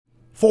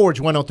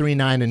Forge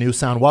 1039, a new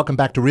sound. Welcome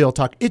back to Real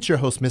Talk. It's your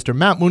host, Mr.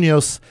 Matt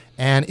Munoz,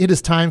 and it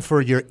is time for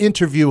your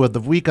interview of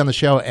the week on the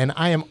show. And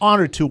I am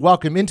honored to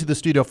welcome into the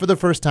studio for the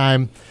first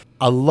time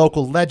a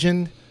local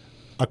legend,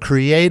 a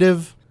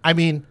creative. I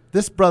mean,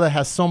 this brother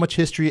has so much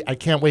history. I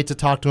can't wait to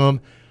talk to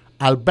him.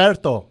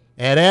 Alberto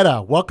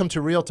Herrera, welcome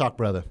to Real Talk,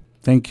 brother.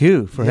 Thank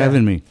you for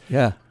having me.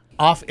 Yeah.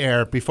 Off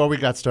air, before we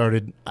got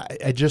started,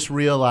 I just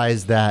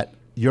realized that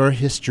your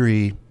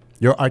history,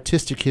 your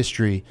artistic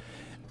history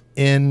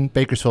in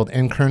Bakersfield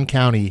and Kern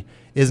County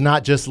is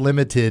not just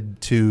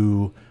limited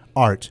to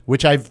art,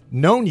 which I've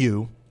known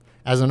you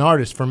as an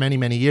artist for many,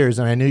 many years,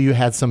 and I knew you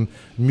had some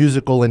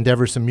musical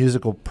endeavors, some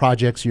musical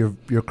projects. You're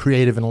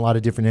creative in a lot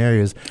of different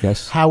areas.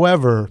 Yes.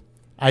 However,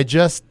 I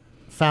just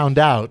found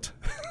out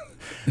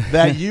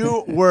that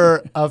you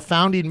were a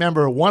founding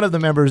member, one of the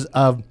members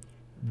of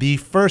the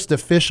first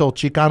official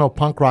Chicano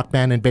punk rock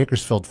band in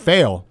Bakersfield,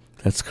 Fail.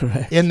 That's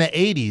correct. In the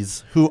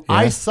 80s, who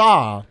I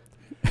saw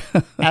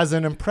as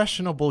an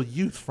impressionable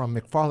youth from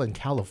McFarland,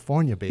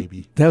 California,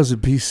 baby. That was a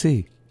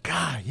BC.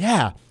 God,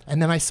 yeah.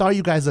 And then I saw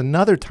you guys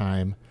another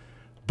time,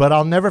 but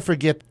I'll never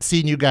forget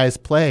seeing you guys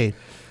play.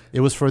 It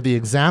was for the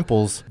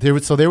Examples. They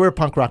were a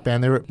punk rock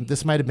band.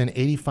 This might have been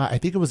 85. I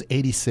think it was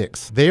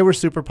 86. They were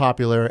super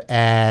popular,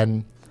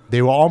 and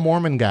they were all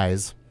Mormon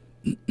guys.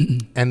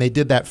 And they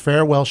did that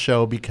farewell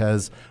show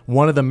because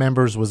one of the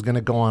members was going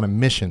to go on a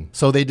mission.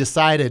 So they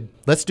decided,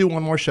 let's do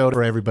one more show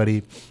for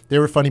everybody. They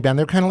were a funny band.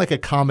 They were kind of like a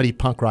comedy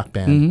punk rock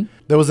band. Mm-hmm.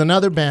 There was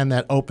another band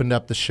that opened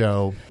up the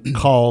show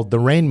called the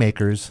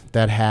Rainmakers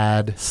that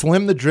had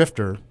Slim the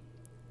Drifter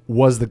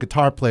was the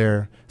guitar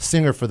player,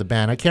 singer for the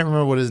band. I can't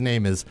remember what his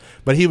name is,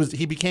 but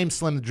he became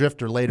Slim the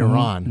Drifter later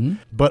on. Mm-hmm.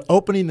 But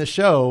opening the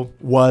show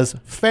was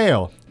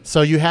Fail.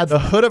 So you had the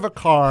hood of a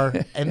car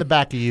in the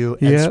back of you,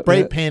 and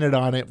spray painted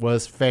on it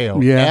was Fail,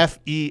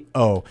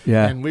 F-E-O.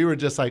 Yeah. And we were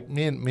just like,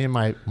 me and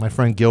my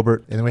friend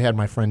Gilbert, and then we had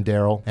my friend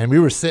Daryl, and we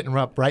were sitting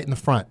up right in the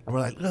front. And we're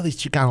like, look at these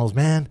Chicanos,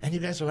 man. And you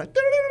guys were like,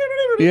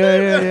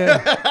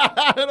 yeah.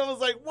 And I was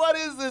like, what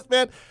is this,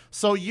 man?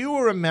 So you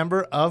were a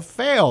member of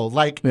Fail.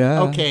 Like,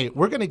 okay,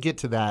 we're going to get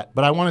to that,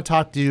 but I want to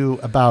talk to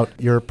you about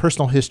your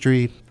personal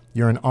history.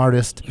 You're an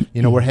artist.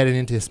 You know, we're heading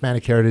into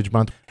Hispanic Heritage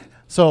Month.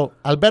 So,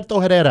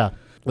 Alberto Herrera,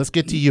 let's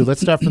get to you.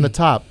 Let's start from the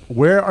top.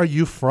 Where are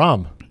you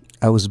from?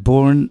 I was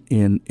born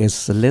in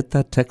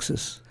Esaleta,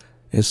 Texas.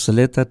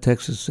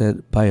 Texas,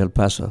 by El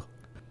Paso.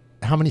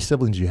 How many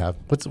siblings do you have?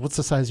 What's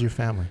the size of your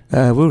family?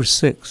 We were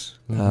 6.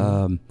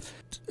 Mm-hmm.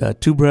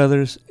 2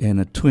 brothers and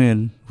a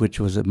twin, which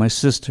was my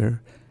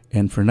sister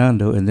and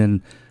Fernando, and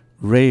then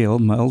Rayo,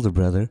 my older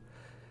brother.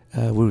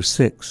 We were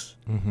 6.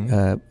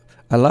 Mm-hmm.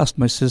 I lost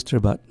my sister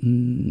about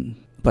 2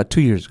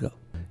 years ago.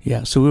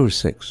 Yeah, so we were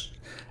 6.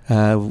 We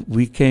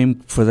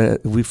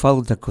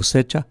followed the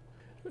cosecha.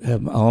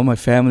 All my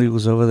family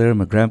was over there,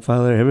 my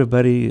grandfather,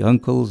 everybody,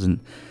 uncles,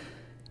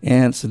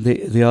 and so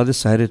they all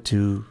decided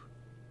to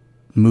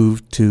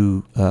move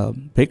to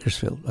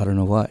Bakersfield. I don't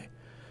know why.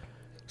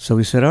 So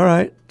we said, all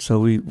right. So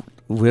we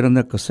went on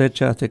the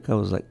cosecha. I think I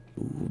was like,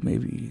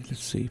 maybe,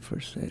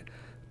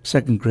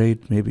 second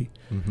grade, maybe.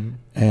 Mm-hmm.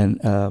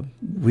 And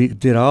we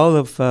did all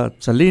of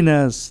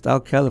Salinas,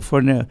 out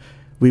California.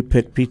 We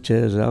picked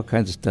peaches, all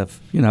kinds of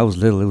stuff. You know, I was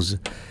little.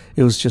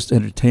 It was just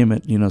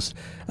entertainment. You know,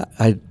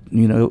 I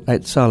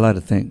saw a lot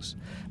of things.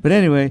 But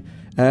anyway,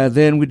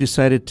 then they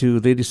decided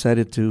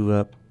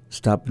to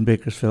stop in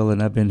Bakersfield,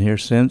 and I've been here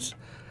since.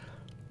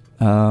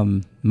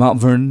 Mount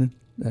Vernon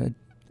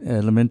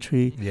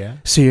Elementary,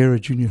 Sierra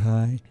Junior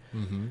High.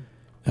 Mm-hmm.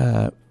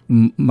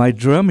 My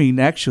drumming,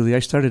 actually, I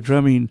started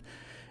drumming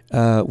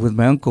with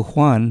my uncle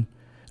Juan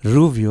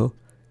Rubio.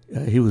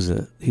 He was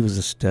a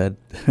stud.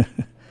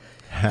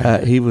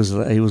 He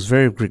was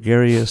very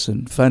gregarious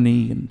and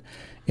funny,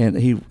 and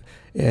he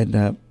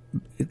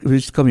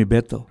used to call me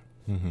Beto.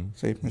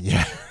 Mm-hmm.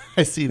 Yeah,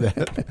 I see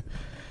that.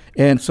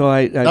 And so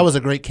I that was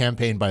a great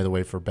campaign, by the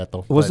way, for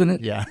Beto, wasn't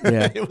it? Yeah,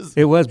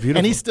 it was beautiful,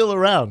 and he's still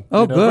around.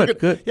 Oh,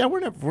 good. Yeah,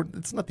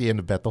 it's not the end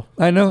of Beto.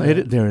 I know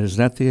there is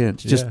not the end.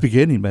 It's just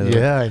beginning, by the way.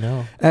 Yeah, I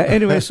know.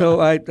 Anyway, so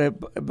I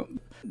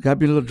got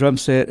me a little drum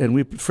set,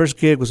 and first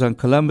gig was on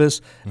Columbus,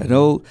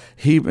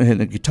 mm-hmm.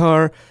 And a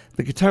guitar.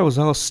 The guitar was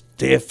all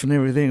stiff and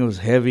everything. It was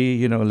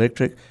heavy,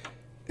 electric.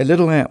 A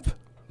little amp,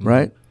 mm-hmm.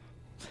 right?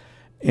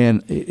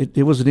 And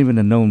it wasn't even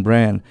a known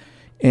brand.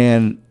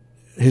 And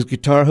his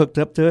guitar hooked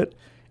up to it,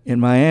 and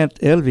my Aunt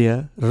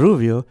Elvia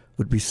Rubio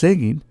would be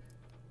singing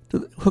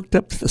hooked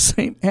up to the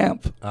same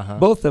amp,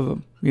 both of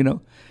them,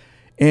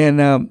 And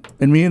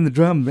me and the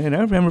drum, man,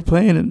 I remember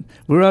playing, and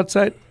we were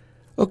outside.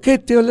 Okay,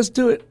 Tio, let's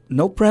do it.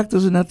 No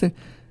practice or nothing.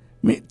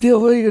 Tio,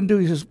 what are you going to do?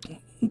 He says,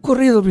 un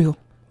corrido, mijo.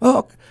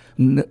 Oh,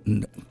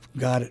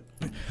 got it.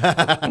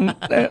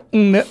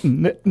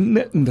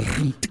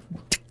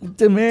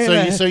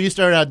 So you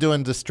started out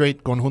doing the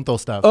straight conjunto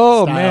stuff.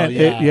 Oh,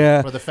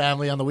 man. For the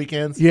family on the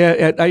weekends?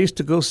 Yeah, I used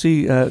to go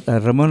see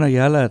Ramon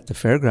Ayala at the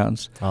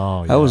fairgrounds.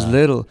 Oh, yeah. I was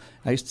little.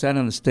 I used to stand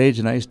on the stage,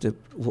 and I used to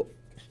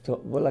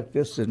go like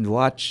this and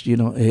watch,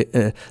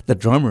 the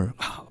drummer.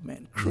 Oh,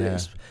 man,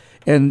 crisp. Yeah.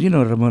 And,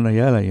 Ramon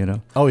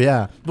Ayala, Oh,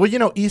 yeah.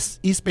 Well,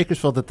 East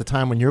Bakersfield at the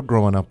time when you're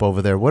growing up over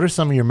there, what are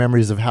some of your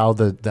memories of how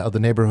the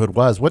neighborhood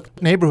was?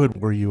 What neighborhood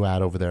were you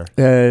at over there?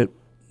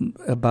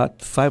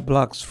 About 5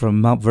 blocks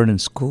from Mount Vernon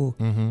School,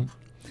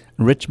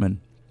 Richmond,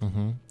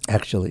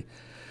 actually.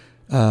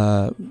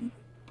 No,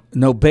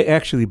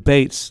 actually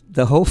Bates.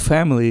 The whole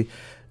family,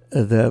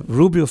 the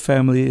Rubio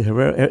family,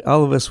 Herrera,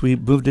 all of us, we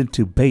moved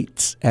into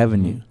Bates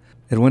Avenue.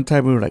 At one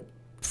time, we were like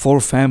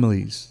 4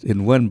 families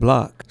in 1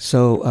 block.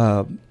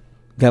 So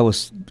that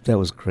was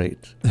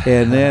great.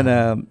 And then,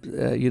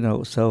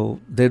 so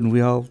then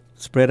we all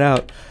spread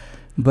out.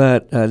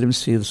 But let me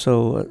see.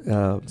 So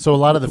a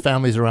lot of the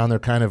families around there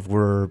kind of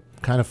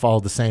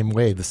followed the same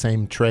way, the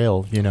same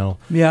trail.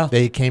 Yeah.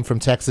 They came from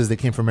Texas. They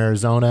came from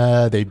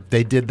Arizona.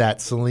 They did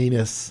that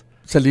Salinas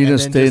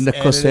Stay in the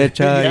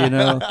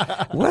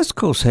cosecha, West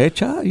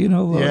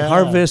cosecha,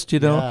 harvest,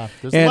 Yeah.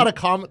 There's a lot of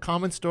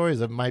common stories.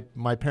 My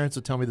parents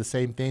would tell me the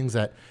same things,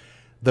 that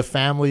the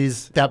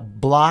families, that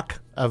block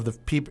of the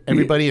people,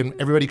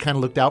 everybody kind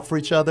of looked out for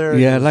each other.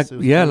 Yeah,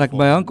 like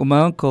my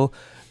uncle,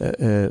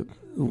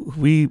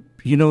 we,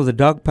 the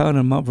dog pound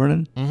in Mount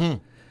Vernon? Mm-hmm.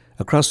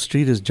 Across the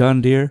street is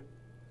John Deere.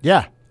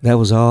 Yeah. That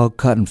was all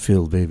cotton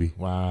field, baby.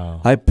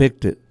 Wow. I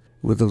picked it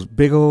with those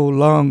big old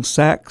long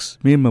sacks,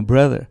 me and my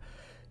brother.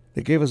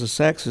 They gave us a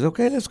sack, says,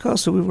 okay, let's go.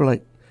 So we were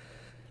like,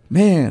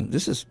 man,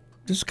 this is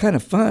kind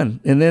of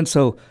fun. And then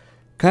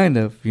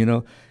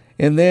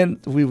and then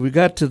we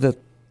got to the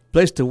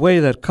place to weigh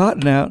that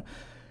cotton out.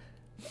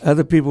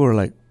 Other people were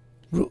like,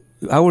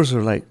 ours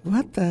were like,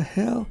 what the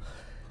hell?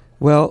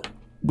 Well,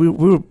 we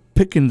were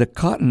picking the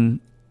cotton,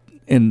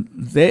 and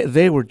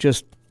they were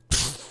just,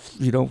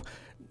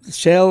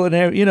 shell and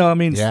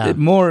everything,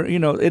 more,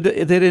 they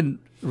didn't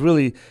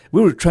really,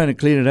 we were trying to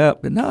clean it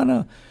up, but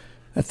no.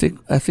 I think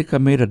I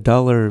made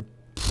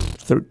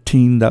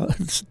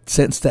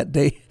 $1.13 that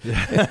day.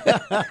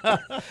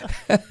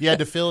 You had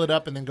to fill it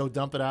up and then go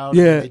dump it out.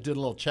 Yeah. They did a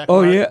little check.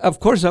 Oh, yeah.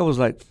 Of course, I was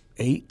like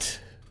 8,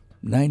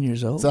 9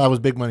 years old. So that was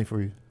big money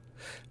for you.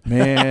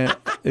 Man.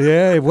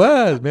 Yeah, it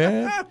was,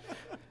 man.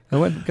 I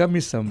went and got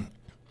me some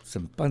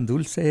pan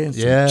dulce and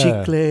some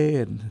chicle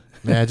and...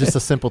 Yeah, just the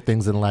simple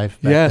things in life.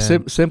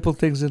 Simple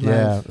things in life.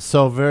 Yeah,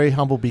 so very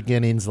humble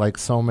beginnings, like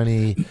so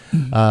many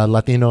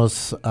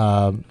Latinos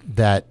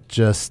that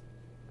just,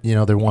 they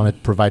want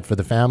to provide for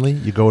the family.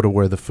 You go to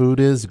where the food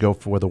is, you go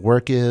for where the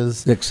work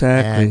is.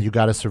 Exactly. And you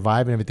got to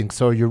survive and everything.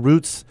 So your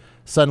roots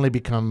suddenly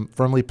become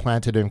firmly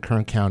planted in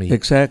Kern County.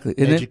 Exactly.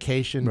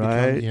 Education,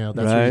 right,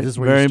 this is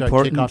where very you start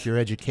important. to kick off your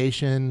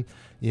education,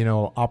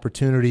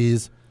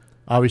 opportunities,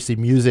 obviously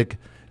music.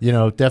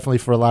 Definitely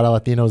for a lot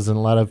of Latinos and a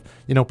lot of,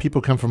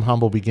 people come from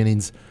humble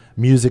beginnings.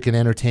 Music and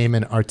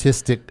entertainment,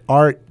 artistic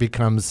art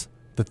becomes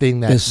the thing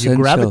that you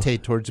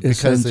gravitate towards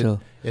because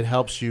it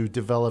helps you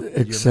develop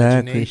your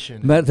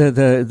imagination. But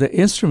the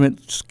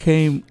instruments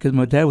came because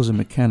my dad was a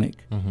mechanic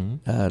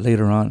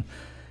later on.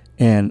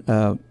 And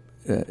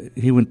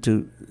he went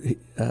to,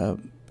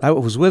 I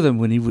was with him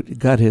when he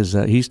got his,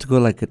 he used to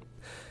go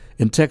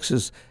in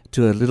Texas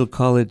to a little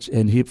college,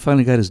 and he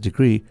finally got his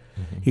degree.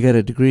 He got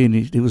a degree, and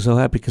he was so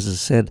happy because it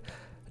said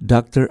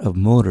Doctor of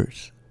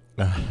Motors,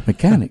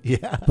 mechanic.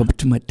 Yeah. But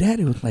to my dad,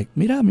 it was like,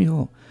 mira,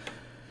 mijo.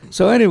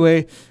 So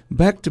anyway,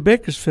 back to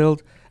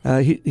Bakersfield,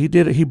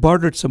 he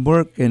bartered some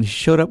work, and he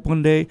showed up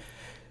one day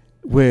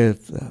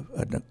with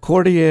an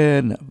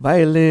accordion, a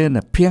violin,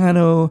 a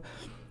piano,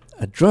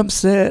 a drum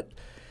set,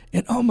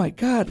 and oh my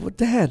God, what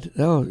Dad?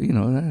 Oh,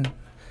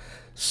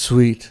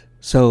 sweet.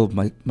 So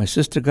my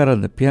sister got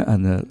on the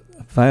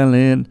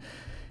violin,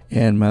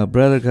 and my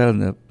brother got on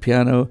the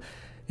piano,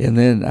 and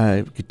then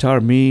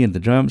guitar, me, and the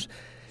drums.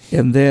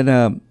 And then,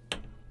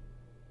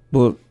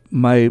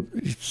 my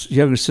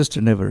younger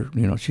sister never,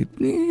 she...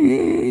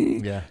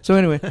 Yeah. So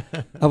anyway,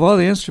 of all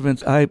the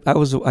instruments, I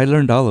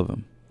learned all of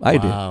them. I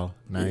did. Wow,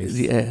 nice.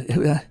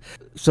 Yeah.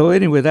 So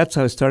anyway, that's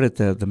how I started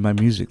my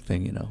music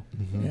thing,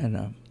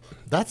 And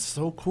that's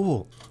so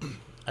cool.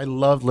 I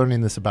love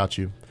learning this about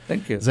you.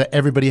 Thank you. That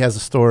everybody has a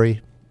story,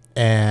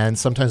 and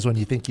sometimes when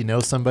you think you know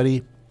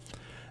somebody...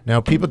 Now,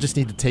 people just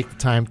need to take the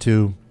time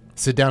to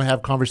sit down and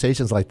have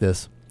conversations like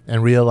this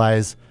and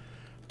realize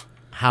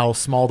how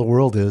small the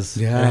world is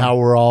and how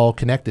we're all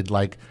connected.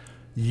 Like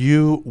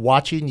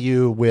watching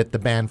you with the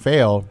band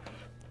Fail,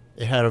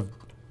 it had a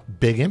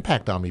big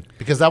impact on me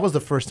because that was the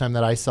first time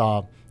that I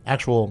saw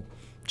actual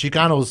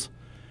Chicanos,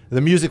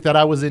 the music that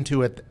I was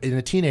into in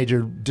a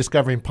teenager,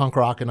 discovering punk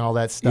rock and all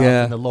that stuff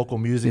in the local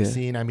music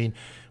scene. I mean,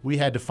 we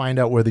had to find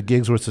out where the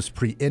gigs were. This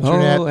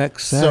pre-internet. Oh,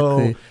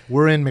 exactly. So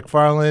we're in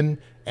McFarland.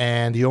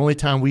 And the only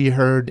time we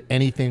heard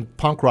anything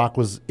punk rock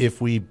was if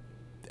we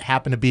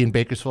happened to be in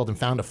Bakersfield and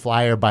found a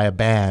flyer by a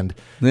band.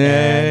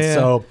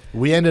 So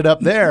we ended up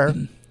there.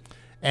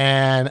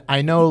 And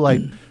I know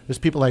there's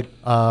people like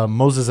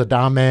Moses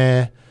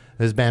Adame,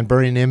 his band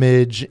Burning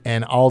Image,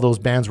 and all those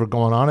bands were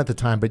going on at the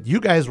time. But you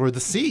guys were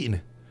the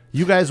scene.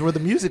 You guys were the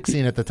music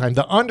scene at the time,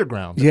 the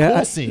underground, the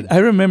cool scene. I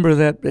remember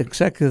that,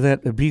 exactly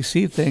that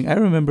BC thing. I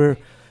remember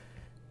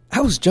I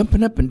was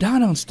jumping up and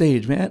down on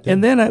stage, man.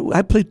 And then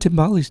I played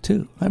timbales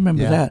too. I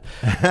remember that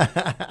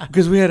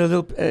because we had a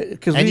little.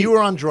 And you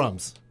were on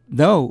drums.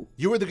 No,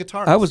 you were the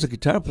guitarist. I was a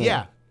guitar player.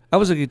 Yeah, I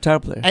was a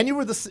guitar player. And you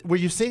were were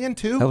you singing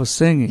too? I was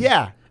singing.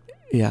 Yeah,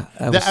 yeah.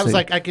 I was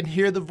like, I can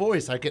hear the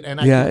voice. I can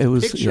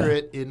picture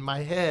it in my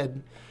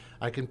head.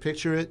 I can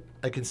picture it.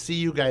 I can see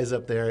you guys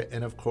up there,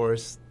 and of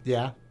course,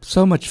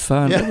 so much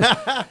fun.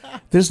 Yeah.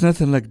 There's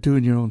nothing like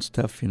doing your own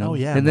stuff, you know. Oh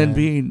yeah, and man. then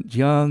being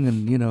young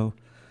and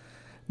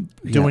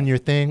doing your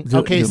thing.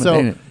 Okay,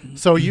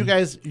 so you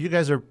guys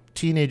are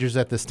teenagers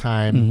at this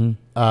time.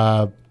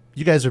 Mm-hmm.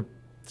 You guys are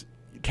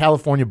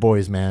California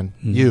boys, man.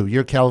 Mm-hmm.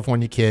 You're a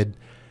California kid.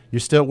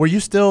 Were you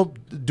still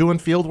doing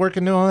field work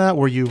and doing all that?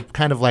 Were you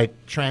kind of like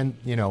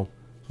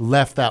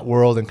left that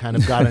world and kind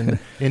of got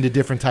into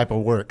different type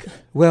of work?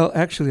 Well,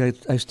 actually,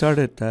 I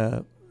started.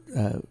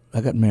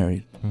 I got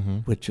married,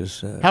 which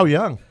is how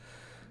young?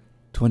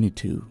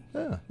 22.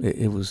 Yeah.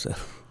 It was.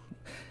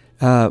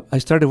 I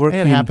started working.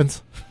 It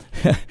happens.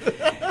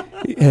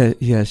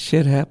 Yeah,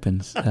 shit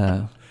happens.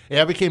 I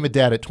became a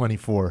dad at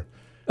 24.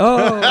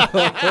 Oh.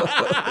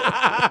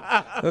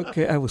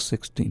 Okay, I was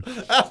 16.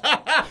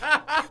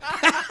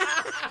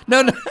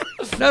 No,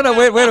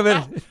 wait a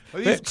minute.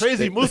 These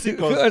crazy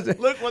músicos.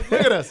 Look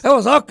at us. I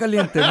was all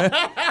caliente, man.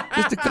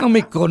 Used to call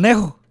me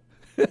conejo.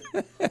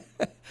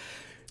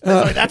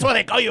 That's why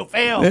they call you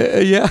Fail.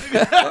 Yeah.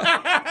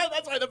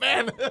 That's why the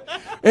band.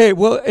 Hey,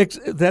 well,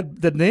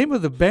 the name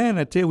of the band,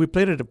 I tell you, we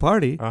played at a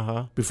party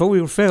before we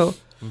were Fail.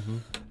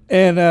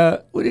 And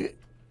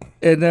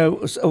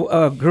so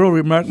a girl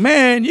remarked,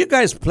 "Man, you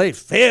guys play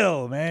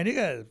Fail, man. You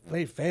guys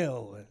play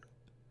Fail."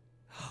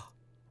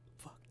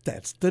 Fuck,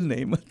 that's the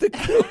name of the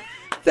group.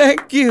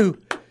 Thank you.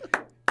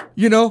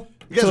 You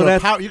guys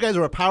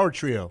are a power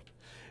trio.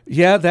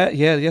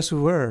 Yes, we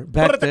were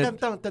back then.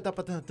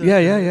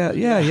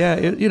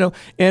 Yeah.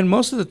 And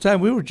most of the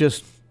time we were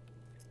just,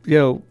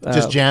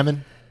 just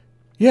jamming.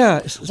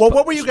 Yeah. Well,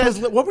 what were you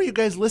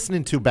guys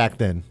listening to back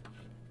then?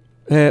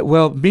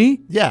 Well,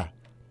 me. Yeah.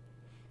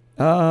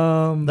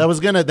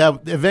 That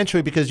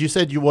eventually, because you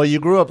said you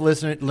grew up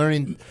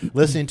listening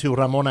to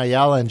Ramon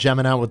Ayala and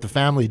jamming out with the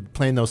family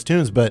playing those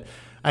tunes, but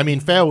I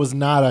mean, Feo was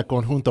not a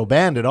conjunto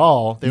band at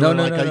all.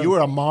 You were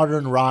a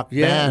modern rock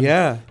band.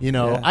 Yeah.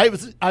 I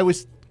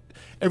was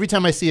every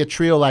time I see a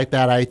trio like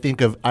that, I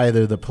think of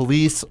either the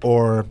Police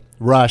or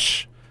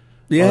Rush.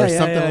 Or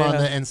something along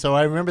that. And so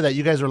I remember that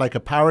you guys were like a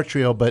power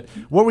trio, but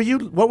what were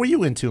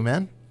you into,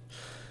 man?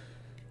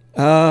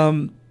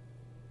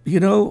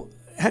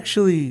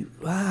 Actually,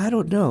 I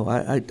don't know.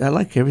 I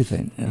like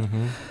everything,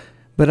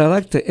 but I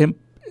like to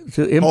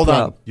improv. Hold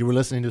on, you were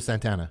listening to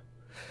Santana.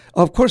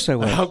 Of course I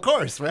was. Of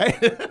course, right?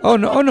 Oh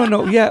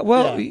no. Yeah,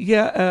 well,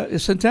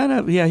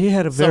 Santana. Yeah, he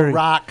had a very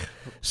rock.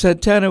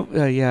 Santana.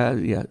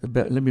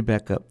 Let me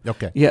back up.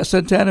 Okay. Yeah,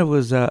 Santana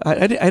was.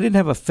 I didn't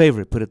have a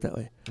favorite. Put it that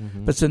way.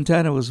 But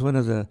Santana was one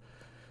of the.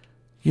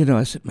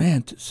 I said,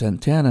 man,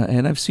 Santana,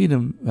 and I've seen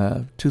him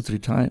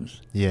 2-3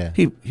 times. Yeah.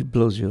 He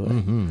blows you away.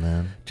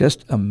 Man.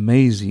 Just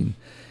amazing.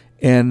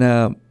 And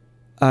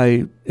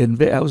I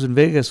was in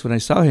Vegas when I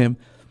saw him,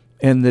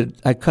 and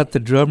I cut the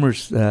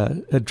drummer's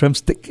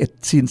drumstick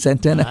at seeing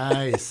Santana.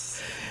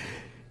 Nice.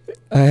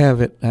 I have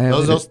it.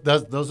 Those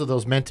are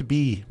those meant to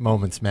be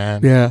moments,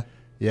 man. Yeah.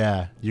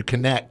 Yeah. You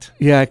connect.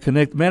 Yeah, I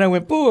connect. Man, I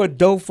went, boy, I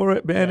dove for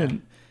it,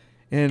 man.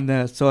 Yeah.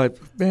 And so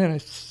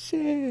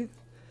shit.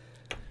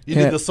 You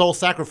did the soul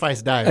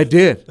sacrifice dive. I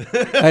did.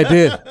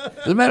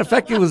 As a matter of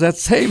fact, it was that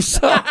same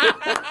song.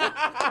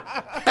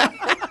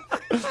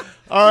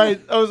 All right.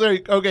 I was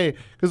like, okay,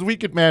 because we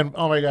could, man.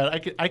 Oh my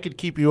God, I could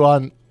keep you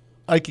on.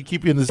 I could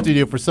keep you in the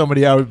studio for so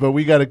many hours, but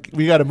we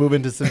gotta move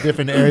into some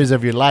different areas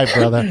of your life,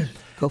 brother.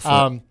 Go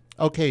for it.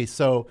 Okay,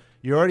 so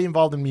you're already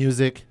involved in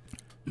music.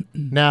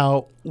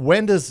 Now,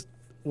 when does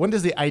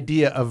the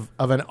idea of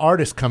an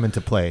artist come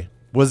into play?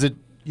 Was it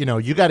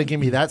you got to give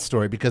me that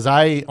story, because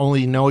I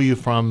only know you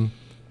from.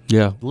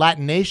 Yeah.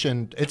 Latin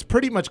Nation, it's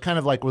pretty much kind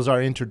of like was our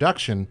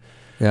introduction.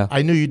 Yeah.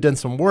 I knew you'd done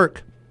some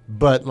work,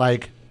 but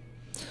like,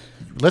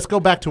 let's go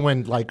back to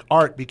when like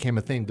art became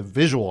a thing, the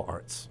visual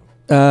arts.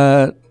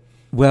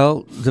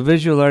 Well, the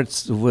visual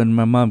arts, when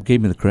my mom gave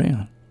me the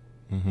crayon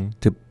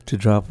to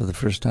draw for the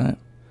first time.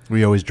 Were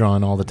you always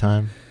drawing all the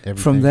time?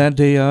 Everything? From that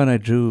day on, I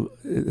drew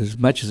as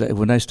much as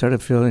when I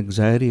started feeling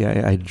anxiety,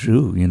 I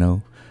drew,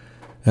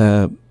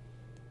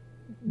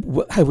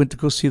 I went to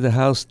go see the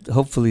house.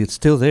 Hopefully, it's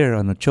still there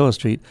on Ochoa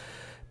Street,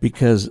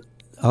 because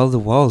all the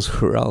walls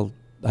were all.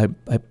 I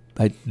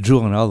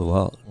drew on all the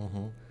walls.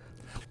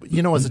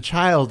 As a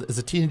child, as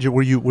a teenager,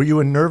 were you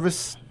a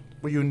nervous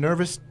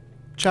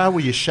child?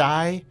 Were you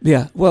shy?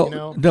 Yeah.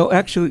 Well, no,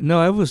 actually, no.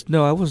 I was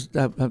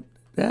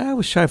I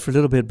was shy for a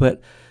little bit,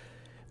 but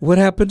what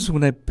happens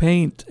when I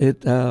paint?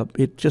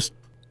 It just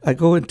I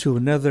go into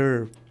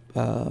another.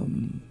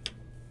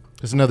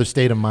 There's another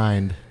state of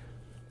mind.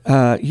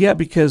 Yeah,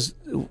 because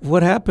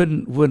what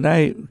happened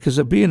because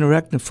of being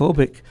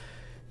arachnophobic,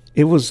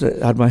 it was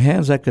on my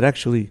hands I could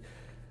actually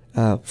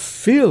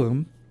feel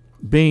them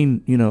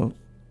being,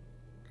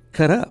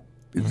 cut up.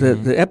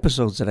 the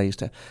episodes that I used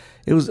to have.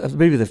 It was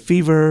maybe the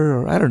fever,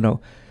 or I don't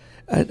know.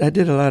 I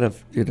did a lot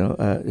of,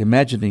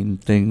 imagining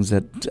things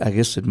that I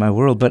guess in my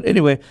world. But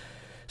anyway,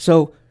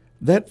 so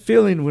that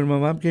feeling when my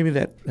mom gave me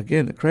that,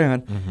 again, the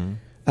crayon,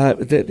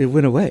 it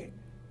went away.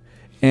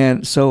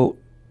 And so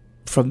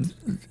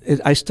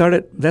I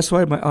started, that's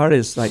why my art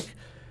is like,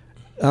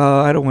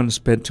 I don't want to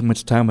spend too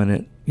much time on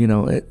it,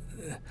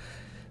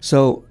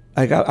 So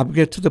I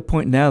get to the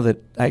point now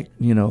that I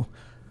know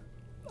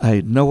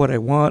what I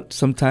want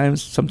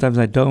sometimes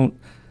I don't,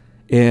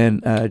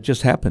 and it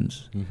just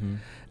happens.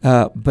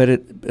 But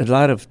a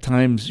lot of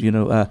times,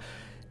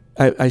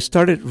 I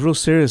started real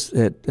serious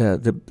at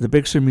the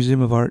Big Sur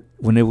Museum of Art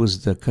when it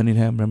was the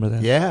Cunningham, remember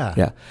that? Yeah.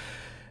 Yeah.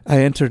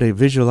 I entered a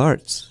visual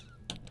arts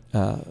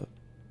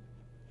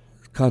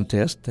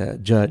contest,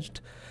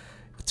 judged.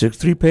 Took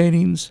 3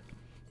 paintings,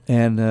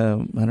 and I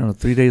don't know,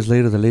 3 days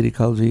later the lady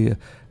called me,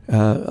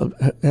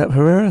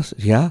 Herrera? I said,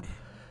 yeah.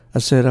 I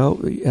said,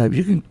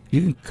 you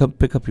can come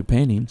pick up your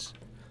paintings.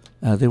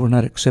 They were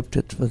not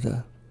accepted for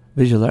the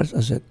visual arts.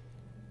 I said,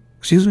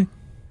 excuse me?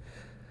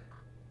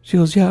 She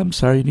goes, yeah, I'm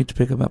sorry, you need to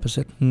pick them up. I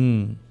said,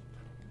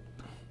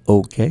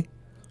 okay.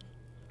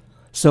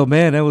 So,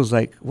 man, I was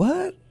like,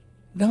 what?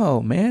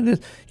 No, man.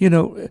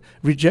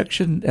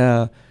 Rejection,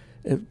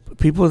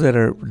 people that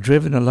are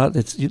driven a lot,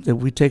 that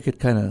we take it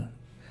kind of,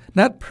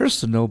 not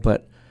personal,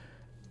 but.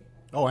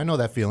 Oh, I know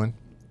that feeling.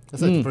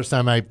 That's like the first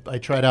time I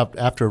tried out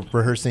after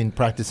rehearsing,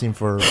 practicing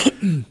for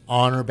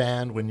honor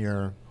band when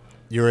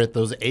you're at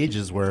those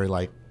ages where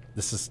like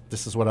this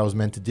is what I was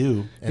meant to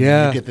do, and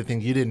then you get the thing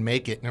you didn't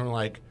make it, and we're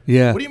like,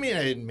 what do you mean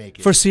I didn't make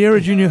it? For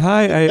Sierra Junior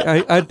High,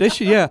 I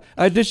auditioned,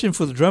 I auditioned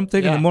for the drum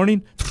thing in the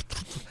morning,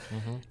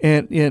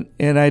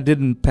 and I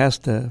didn't pass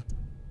that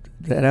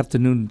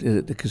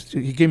afternoon because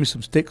he gave me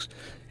some sticks,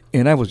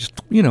 and I was just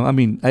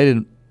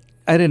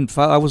I didn't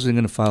follow. I wasn't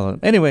going to follow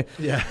him anyway.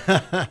 Yeah.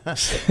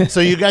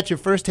 So you got your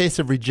first taste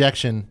of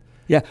rejection.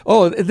 Yeah.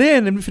 Oh,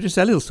 then let me finish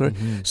that little story.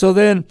 So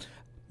then,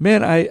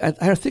 man,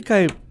 I think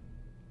I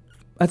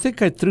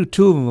threw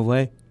 2 of them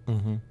away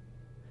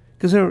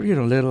because they were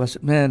little. I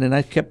said, man, and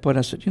I kept one.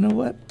 I said, you know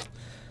what?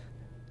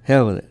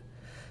 Hell with it.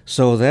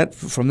 So that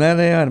from that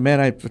day on, man,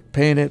 I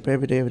painted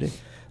every day.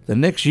 The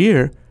next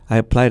year, I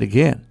applied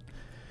again.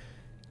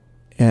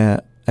 I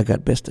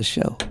got best of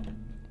show.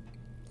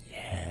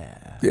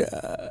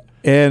 Yeah.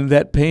 And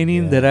that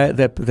painting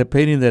the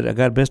painting that I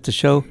got best of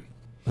show,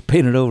 I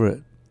painted over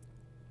it.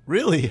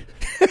 Really?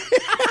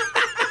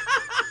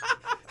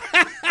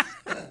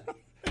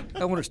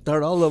 I want to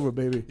start all over,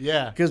 baby.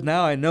 Yeah. Because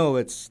now I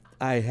know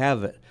I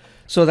have it.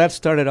 So that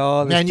started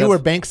all this Man, stuff. you were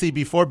Banksy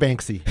before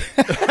Banksy.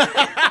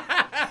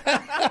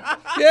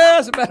 Yeah,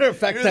 as a matter of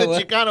fact, You're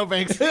the Chicano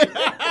Banksy.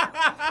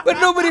 But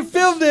nobody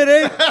filmed it,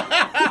 eh?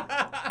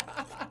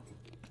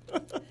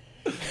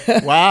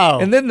 Wow.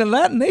 And then the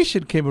Latin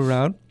Nation came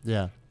around.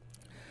 Yeah.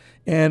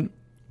 And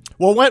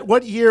well,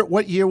 what year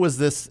was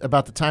this,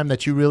 about the time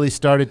that you really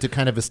started to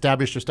kind of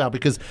establish your style?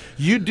 Because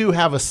you do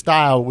have a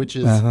style which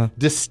is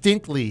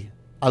distinctly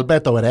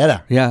Alberto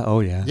Herrera. Yeah, oh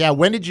yeah. Yeah,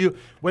 when did you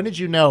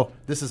know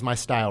this is my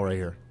style right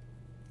here?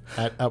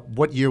 At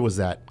what year was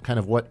that? Kind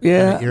of what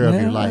kind of era of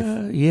your life?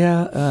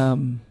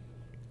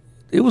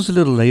 It was a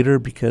little later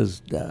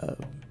because I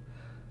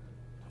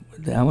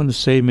want to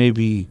say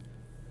maybe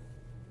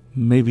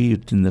in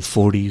the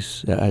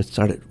 40s I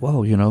started,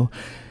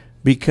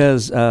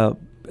 because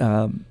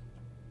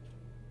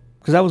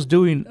I was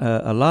doing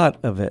a lot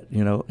of it,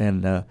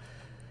 and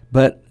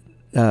but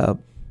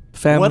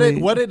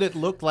family. What did it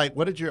look like?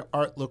 What did your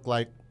art look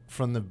like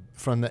from the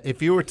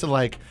if you were to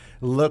like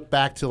look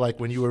back to like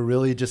when you were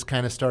really just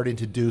kind of starting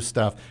to do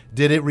stuff?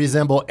 Did it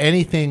resemble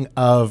anything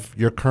of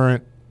your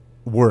current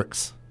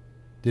works?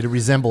 Did it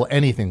resemble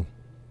anything?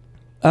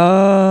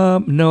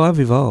 No, I've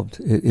evolved.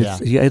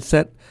 It's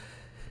that.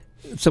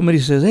 Somebody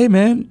says, "Hey,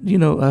 man,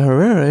 a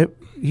Herrera.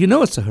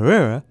 It's a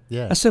Herrera."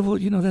 Yeah. I said, "Well,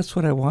 that's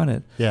what I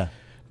wanted." Yeah.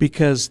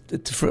 Because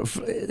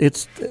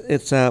it's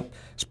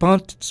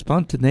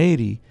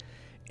spontaneity,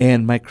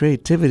 and my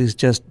creativity is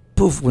just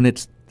poof when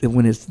it's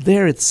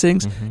there, it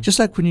sings just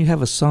like when you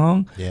have a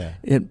song. Yeah.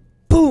 It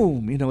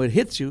boom, it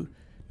hits you.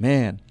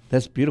 Man,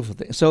 that's a beautiful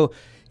thing. So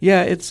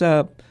yeah, it's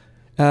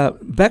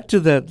back to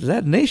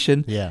that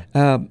nation. Yeah.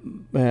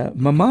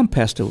 My mom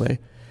passed away,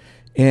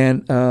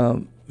 and.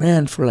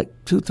 Man, for like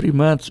 2-3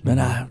 months, man,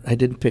 I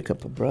didn't pick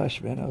up a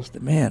brush, man. I was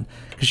because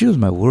she was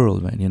my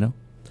world, man,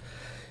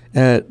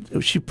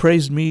 she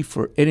praised me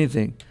for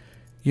anything.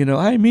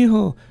 Ay,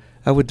 mijo,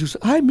 I would do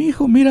ay,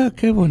 mijo, mira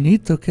qué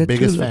bonito, qué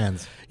biggest chulo.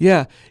 fans.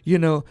 Yeah,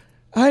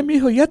 ay,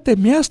 mijo, ya te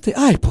measte.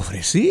 Ay,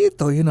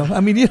 pobrecito,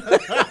 I mean,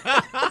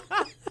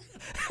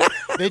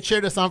 They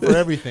cheered us on for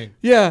everything.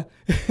 Yeah.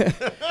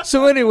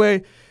 So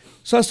anyway,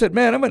 I said,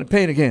 man, I'm going to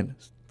paint again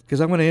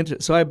because I'm going to enter.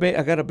 So I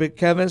got a big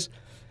canvas.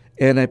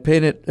 And I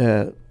painted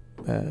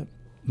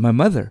my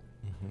mother.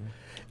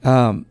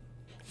 So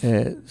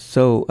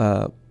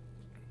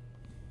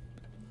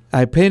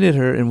I painted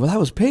her, and while I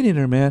was painting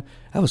her, man,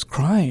 I was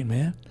crying,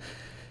 man.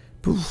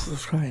 Poof, I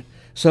was crying.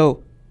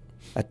 So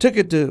I took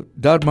it to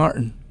Don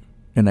Martin,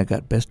 and I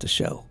got best of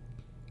show.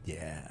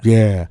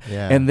 Yeah.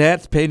 And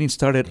that painting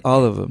started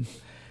all of them.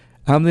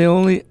 I'm the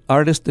only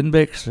artist in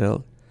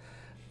Bakersfield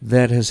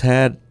that has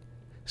had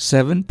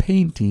 7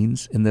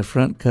 paintings in the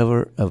front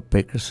cover of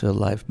Bakersfield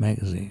Life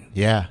magazine.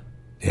 Yeah.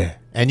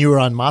 And you were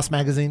on Moss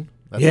magazine?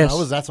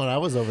 Yes. That's when I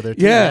was over there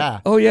too.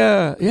 Yeah. Oh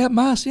yeah. Yeah,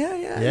 Moss.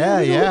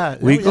 Yeah.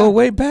 We go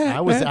way back.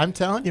 I'm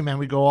telling you, man,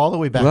 we go all the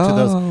way back to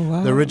those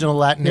the original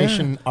Latin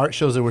Nation art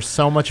shows that were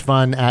so much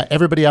fun.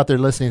 Everybody out there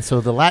listening,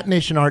 so the Latin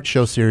Nation art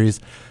show series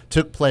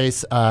took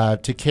place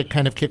to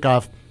kick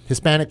off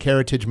Hispanic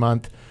Heritage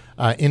Month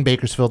in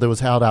Bakersfield. It was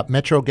held at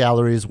Metro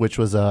Galleries, which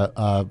was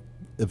a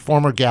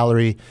former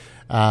gallery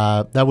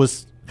that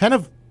was kind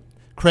of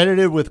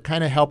credited with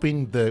kind of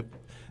helping the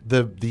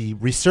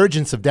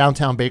resurgence of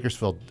downtown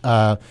Bakersfield.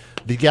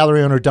 The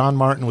gallery owner, Don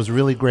Martin, was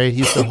really great. He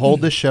used to hold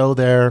the show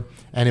there,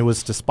 and it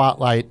was to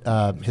spotlight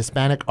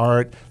Hispanic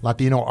art,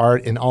 Latino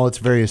art in all its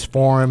various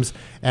forms.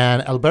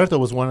 And Alberto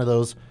was one of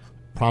those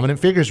prominent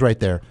figures right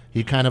there.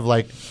 He kind of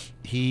like,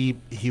 he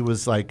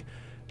was like,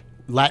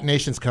 Latin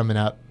Nation's coming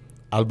up.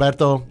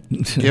 Alberto,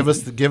 give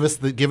us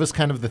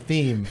kind of the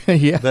theme,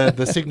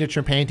 the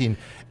signature painting.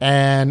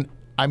 And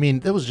I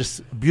mean, it was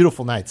just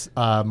beautiful nights.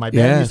 My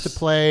band used to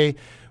play.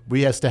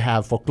 We used to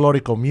have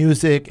folklorico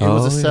music. It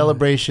was a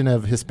celebration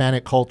of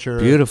Hispanic culture.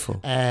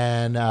 Beautiful.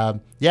 And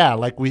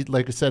like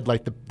I said,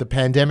 like the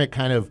pandemic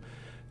kind of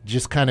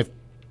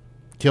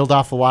killed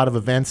off a lot of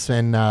events.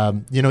 And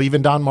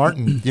even Don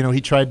Martin,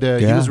 he tried to.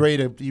 He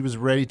was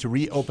ready to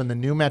reopen the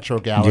new Metro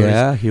Galleries.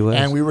 Yeah, he was.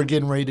 And we were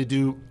getting ready to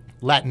do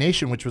Latin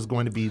Nation, which was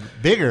going to be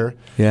bigger.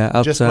 Yeah,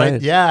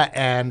 outside.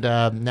 And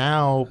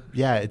now,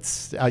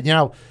 it's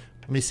let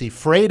me see.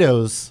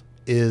 Fredo's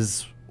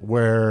is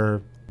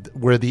where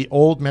the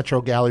old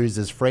Metro Galleries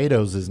is.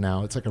 Fredo's is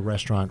now. It's like a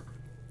restaurant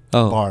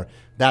bar.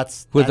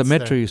 That's where the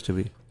Metro used to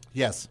be.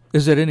 Yes.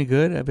 Is it any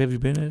good? Have you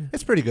been in it?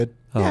 It's pretty good.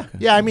 Oh, yeah. okay.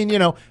 Yeah. I mean,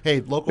 hey,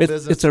 local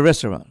business. It's a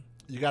restaurant.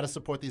 You got to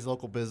support these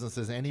local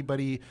businesses.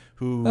 Anybody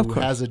who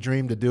has a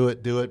dream to do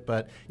it.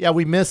 But yeah,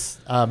 we miss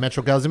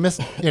Metro Galleries. We miss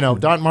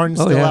Don Martin's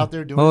still out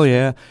there doing. Oh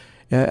yeah,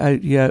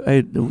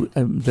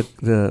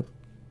 the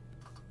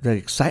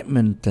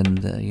excitement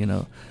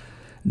and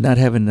not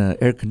having the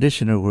air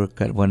conditioner work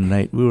at one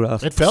night. We were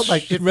out. It felt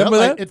like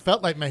it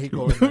felt like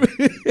Mexico.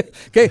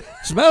 Okay,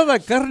 smells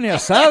like carne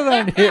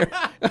asada in here.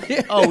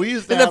 Oh, we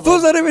used to. And the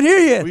food's not even here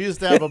yet. We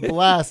used to have a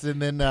blast,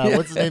 and then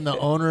what's his name? The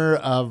owner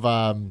of.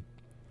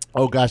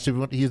 Oh gosh,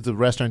 he's the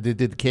restaurant that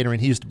did the catering.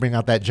 He used to bring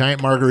out that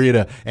giant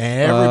margarita,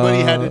 and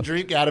everybody had to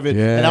drink out of it.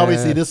 Yeah. And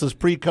obviously, this was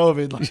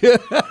pre-COVID. You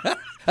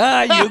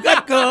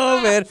got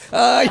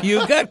COVID.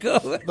 You got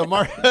COVID. The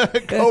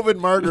COVID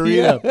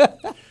margarita.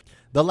 Yeah.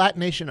 The Latin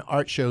Nation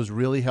art shows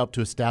really helped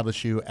to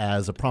establish you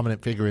as a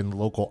prominent figure in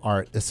local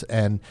art,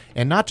 and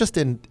not just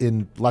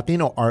in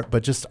Latino art,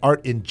 but just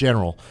art in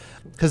general,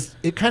 because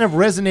it kind of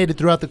resonated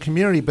throughout the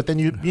community. But then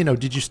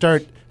did you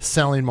start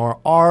selling more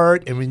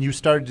art, and when you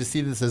started to see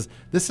this is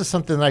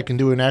something that I can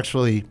do and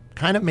actually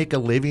kind of make a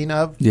living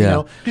of,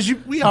 because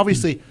we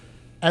obviously,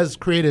 as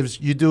creatives,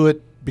 you do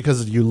it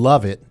because you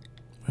love it.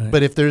 Right.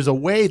 But if there's a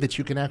way that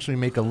you can actually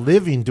make a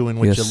living doing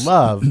what you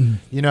love,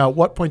 at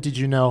what point did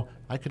you know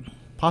I could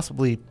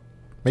possibly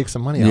make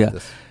some money out of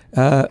this?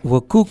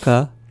 Well,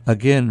 Cuca,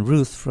 again,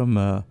 Ruth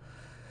from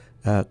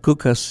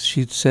Cuca,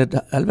 she said,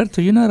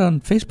 Alberto, you're not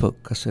on Facebook.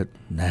 I said,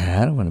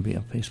 nah, I don't want to be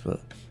on Facebook.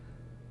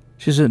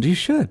 She said, you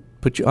should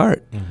put your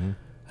art. Mm-hmm.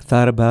 I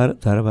thought about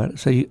it.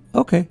 So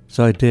okay.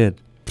 So I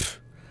did.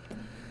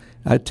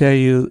 I tell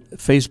you,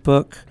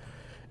 Facebook,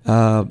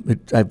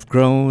 I've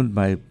grown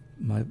my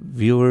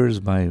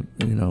viewers, my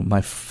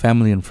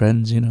family and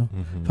friends,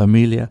 mm-hmm.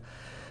 familia.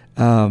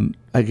 I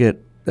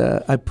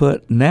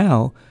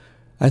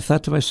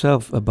thought to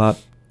myself about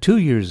 2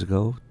 years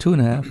ago,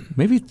 2.5,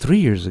 maybe 3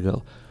 years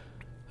ago,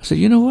 I said,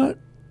 you know what?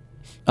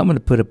 I'm going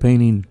to put a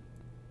painting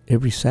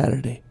every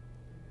Saturday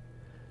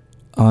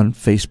on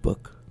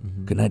Facebook.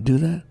 Mm-hmm. Can I do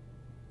that?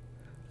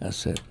 I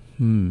said,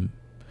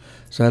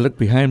 So I looked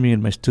behind me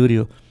in my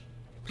studio.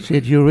 She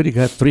said, you already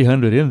got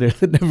 300 in there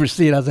that never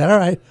see it. I said, all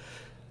right.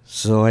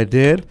 So I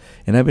did,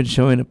 and I've been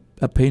showing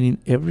a painting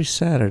every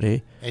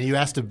Saturday. And you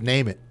asked to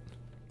name it.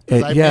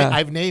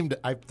 I've named.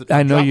 I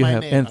know you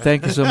have, and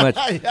thank you so much.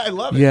 I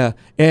love it. Yeah,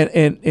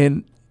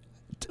 and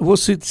we'll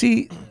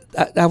see.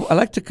 I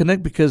like to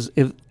connect because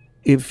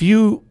if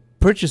you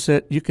purchase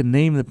it, you can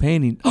name the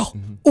painting.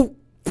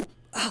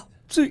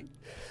 See.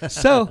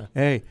 So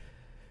hey,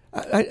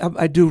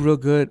 I do real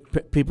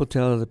good. People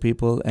tell other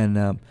people,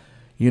 and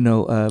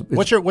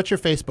what's your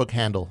Facebook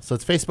handle? So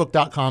it's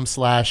facebook.com/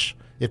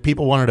 if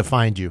people wanted to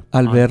find you.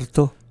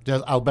 Alberto.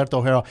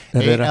 Alberto Herrera.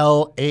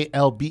 Alberto Herrera.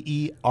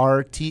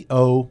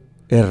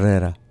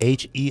 Herrera.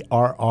 So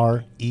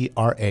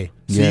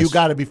yes. you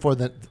got it before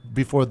the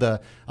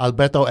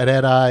Alberto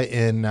Herrera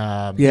in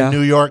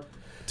New York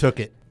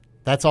took it.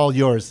 That's all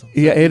yours. So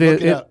yeah, it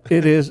is.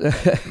 It is.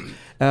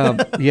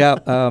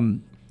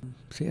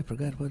 See, I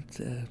forgot what.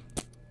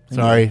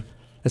 Sorry.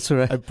 That's all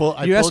right. I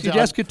You pulled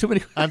ask too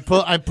many. I'm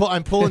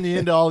pulling you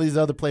into all these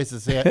other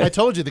places. See, I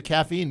told you the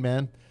caffeine,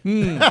 man.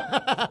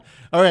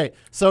 All right.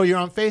 So you're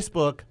on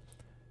Facebook.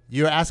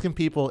 You're asking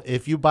people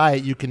if you buy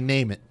it, you can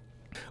name it.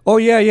 Oh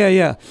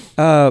yeah.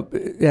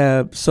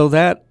 So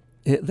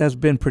that's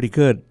been pretty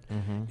good,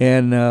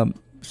 and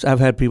so I've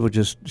had people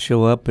just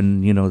show up,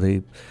 and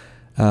they,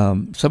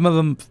 some of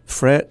them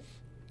fret,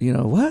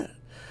 what,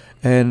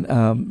 and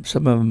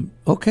some of them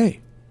okay,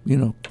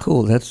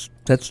 cool. That's.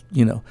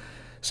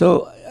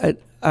 So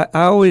I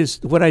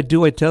always what I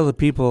do, I tell the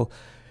people,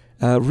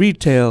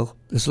 retail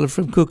is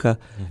from Kuka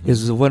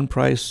is the one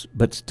price,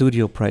 but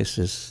studio price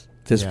is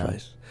this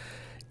price,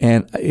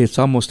 and it's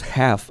almost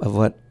half of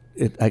what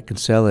I can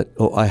sell it,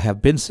 or I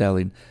have been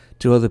selling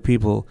to other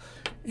people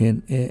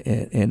in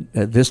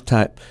this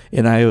type,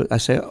 and I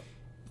say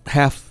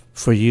half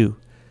for you,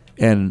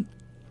 and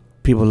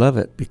people love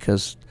it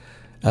because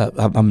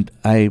people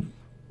say,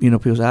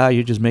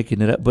 you're just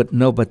making it up, but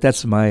no, but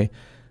that's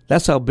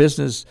how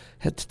business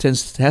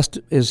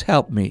has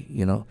helped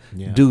me,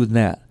 do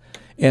that,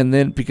 and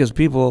then because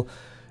people,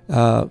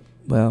 I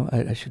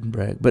shouldn't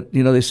brag, but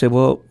they say,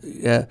 well,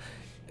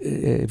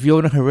 if you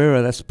own a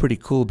Herrera, that's pretty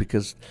cool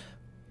because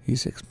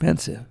he's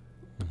expensive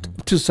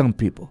to some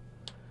people,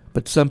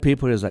 but some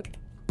people is like,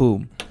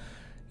 boom.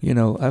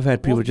 I've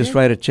had people just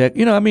write a check.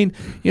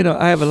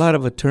 I have a lot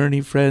of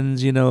attorney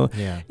friends.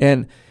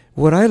 And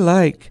what I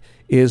like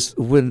is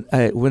when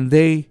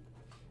they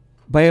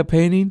buy a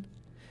painting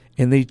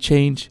and they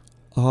change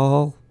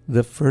all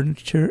the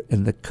furniture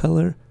and the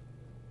color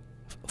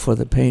for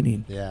the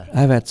painting. Yeah,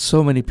 I've had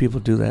so many people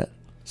do that.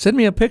 Send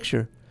me a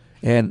picture,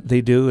 and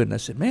they do, and I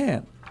said,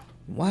 man,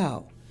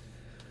 wow.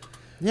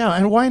 Yeah,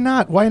 and why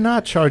not? Why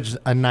not charge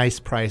a nice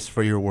price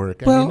for your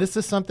work? I mean, this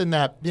is something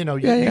that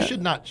you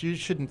should not. You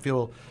shouldn't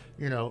feel.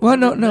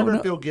 Never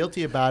feel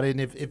guilty about it.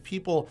 And if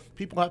people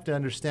have to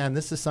understand,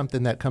 this is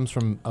something that comes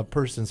from a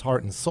person's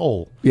heart and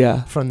soul.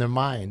 Yeah, from their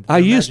mind. I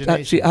used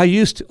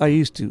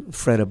to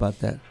fret about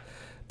that,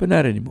 but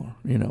not anymore.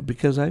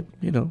 Because I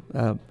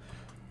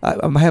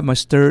have my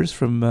stirs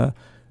from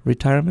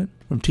retirement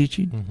from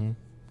teaching.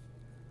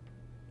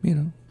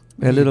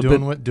 A little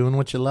bit doing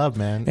what you love,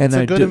 man. And it's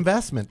a good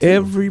investment too.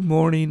 Every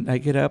morning I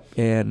get up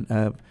and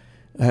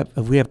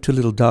we have two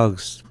little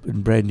dogs,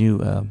 brand new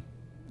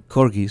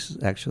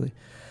corgis actually.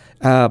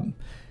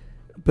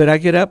 But I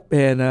get up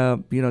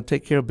and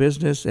take care of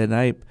business, and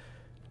I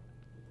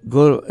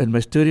go in my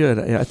studio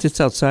and I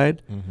sit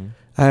outside.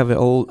 I have an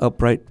old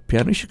upright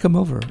piano. You should come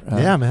over.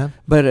 Yeah, man.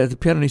 But the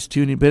piano needs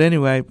tuning. But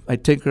anyway, I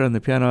tinker on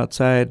the piano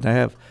outside, and I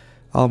have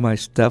all my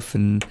stuff,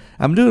 and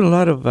I'm doing a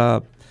lot of.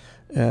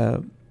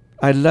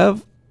 I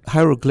love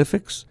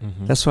hieroglyphics.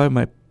 That's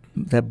why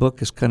that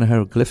book is kind of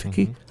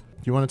hieroglyphic-y. Do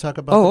you want to talk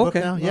about the book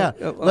now? Yeah.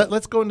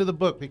 Let's go into the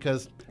book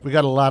because we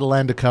got a lot of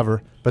land to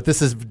cover. But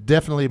this is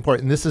definitely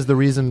important. This is the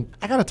reason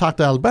I got to talk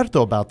to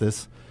Alberto about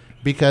this,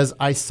 because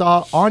I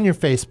saw on your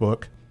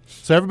Facebook.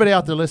 So everybody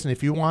out there listening,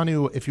 if you want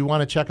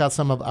to check out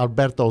some of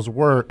Alberto's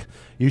work,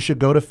 you should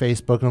go to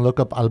Facebook and look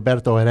up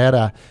Alberto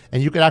Herrera,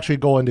 and you could actually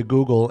go into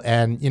Google,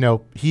 and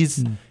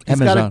he's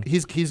got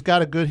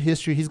a good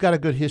history. He's got a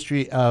good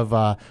history of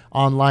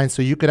online,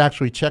 so you could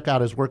actually check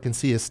out his work and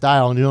see his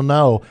style, and you'll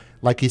know,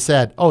 like he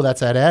said, oh, that's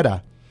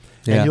Herrera,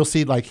 and you'll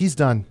see like he's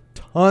done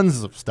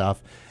tons of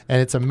stuff,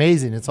 and it's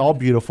amazing. It's all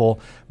beautiful.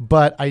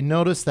 But I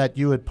noticed that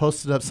you had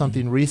posted up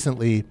something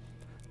recently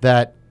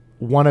that.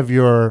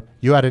 You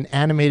had an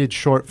animated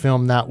short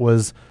film that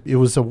was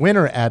a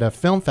winner at a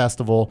film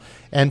festival,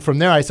 and from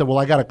there I said, well,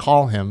 I got to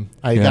call him.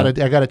 I got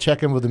to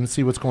check in with him and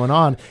see what's going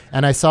on.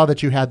 And I saw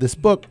that you had this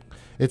book.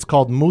 It's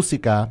called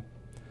Música,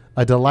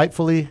 a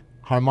delightfully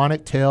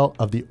harmonic tale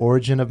of the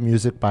origin of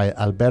music by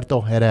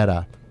Alberto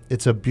Herrera.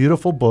 It's a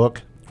beautiful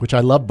book, which I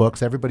love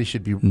books. Everybody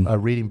should be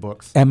reading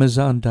books.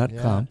 Amazon.com.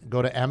 Yeah.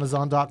 Go to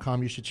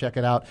Amazon.com. You should check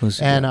it out.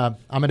 Música. And I'm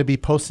going to be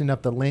posting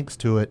up the links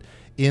to it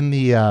in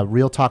the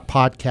Real Talk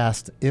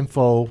podcast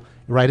info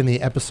right in the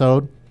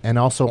episode, and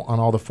also on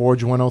all the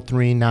Forge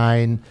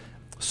 1039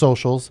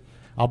 socials.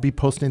 I'll be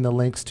posting the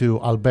links to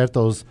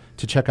Alberto's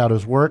to check out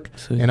his work.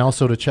 Sweet. And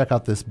also to check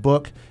out this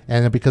book,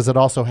 and because it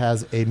also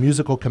has a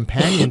musical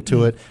companion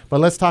to it.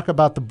 But let's talk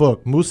about the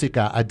book,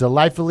 Música, a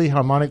delightfully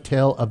harmonic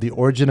tale of the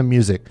origin of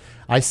music.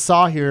 I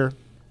saw here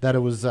that it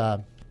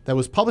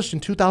was published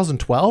in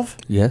 2012.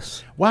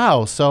 Yes.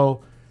 Wow.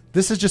 So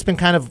this has just been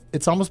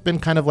it's almost been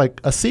kind of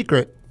like a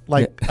secret.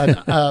 Like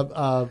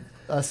a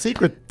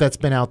secret that's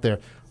been out there.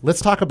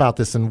 Let's talk about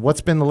this and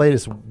what's been the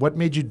latest. What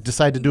made you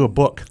decide to do a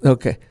book?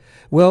 Okay.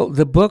 Well,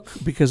 the book,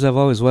 because I've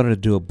always wanted to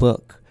do a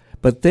book,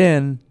 but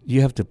then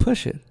you have to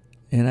push it,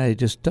 and I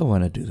just don't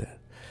want to do that.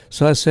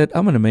 So I said,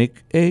 I'm going to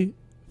make a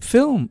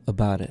film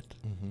about it.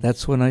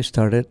 That's when I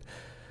started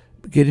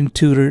getting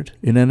tutored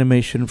in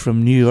animation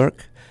from New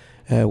York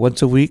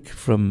once a week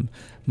from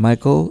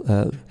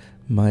Michael.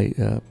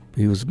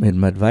 He was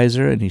my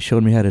advisor, and he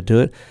showed me how to do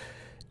it.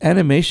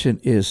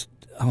 Animation is,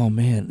 oh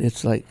man,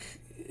 it's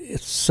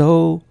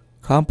so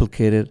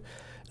complicated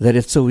that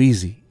it's so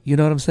easy. You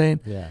know what I'm saying?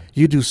 Yeah.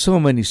 You do so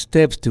many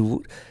steps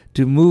to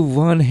to move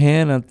one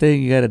hand on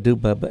thing, you got to do.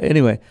 But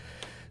anyway,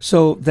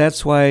 so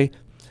that's why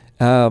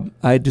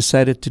I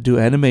decided to do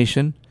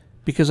animation,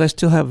 because I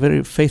still have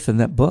very faith in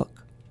that book.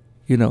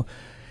 You know,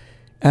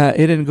 it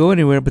didn't go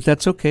anywhere, but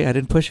that's okay. I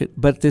didn't push it.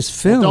 But this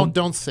film, Well,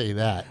 don't say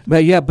that.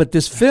 but yeah, but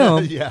this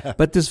film, Yeah.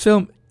 but this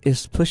film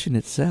is pushing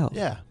itself.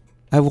 Yeah.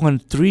 I won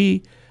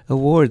 3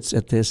 awards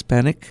at the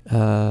Hispanic.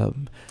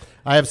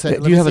 I have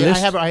said. Do you have a see,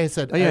 list? I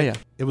said. Oh, yeah, yeah.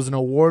 It was an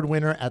award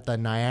winner at the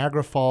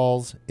Niagara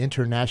Falls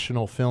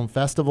International Film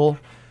Festival,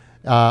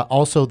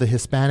 also the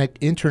Hispanic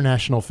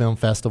International Film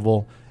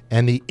Festival,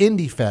 and the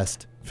Indie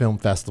Fest Film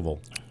Festival.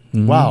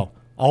 Mhm. Wow!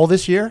 All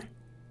this year?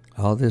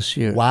 All this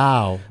year.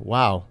 Wow!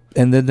 Wow!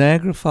 And the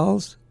Niagara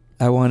Falls,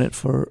 I won it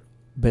for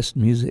best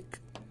music.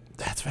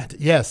 That's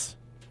fantastic. Yes,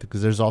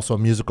 because there's also a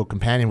musical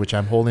companion which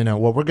I'm holding on.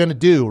 What we're going to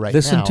do right now.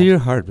 Listen to your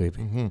heart,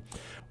 baby. hmm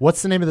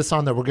What's the name of the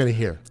song that we're going to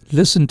hear?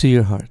 Listen to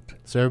your heart.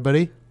 So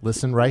everybody,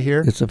 listen right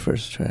here. It's the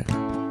first track.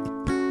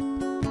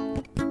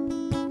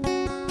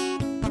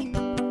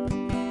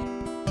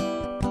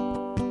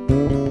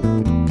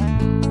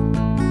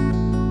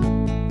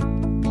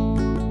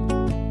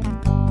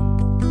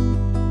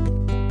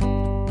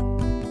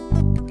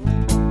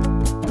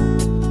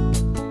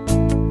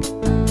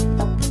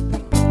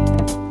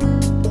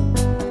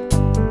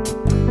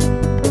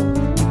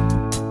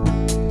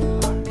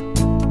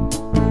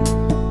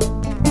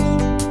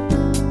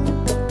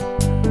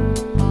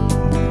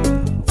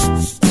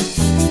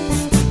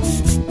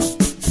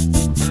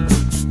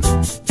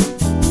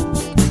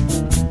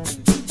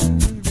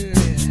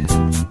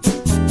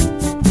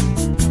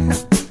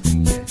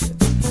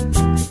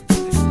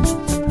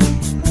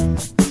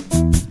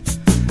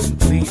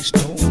 Please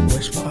don't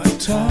waste my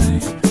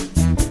time.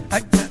 I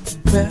got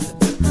better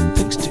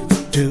things to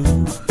do.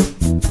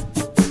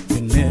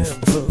 You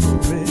never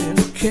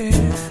really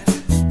cared.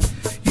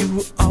 You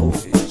were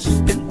always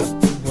in the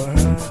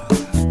world.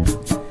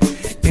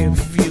 If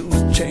you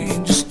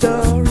change your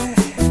story,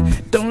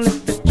 don't let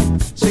the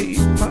see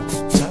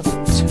parts of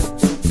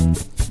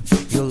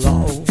it. You'll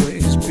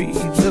always be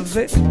the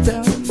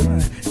victim.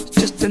 It's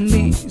just an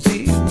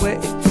easy way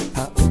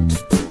out.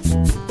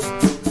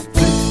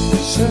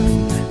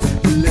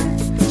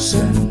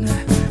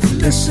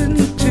 Listen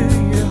to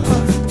your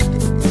heart.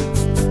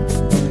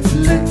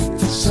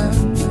 Listen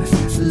to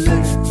your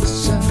heart.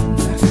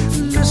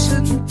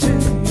 Listen to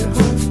your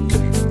heart.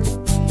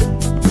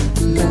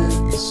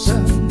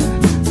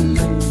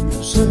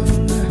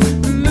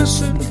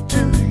 Listen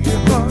to your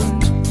heart.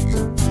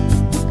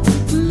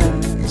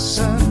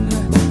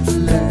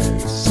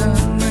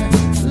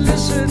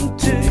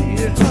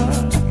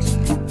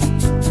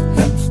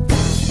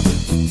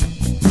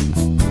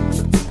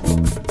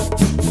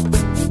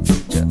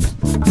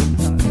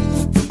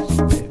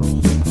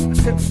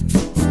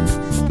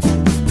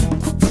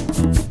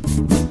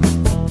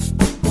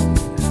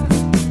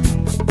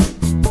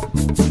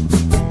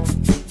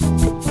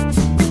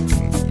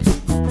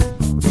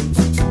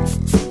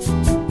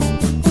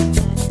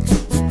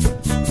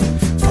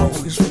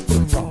 Always with the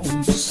wrong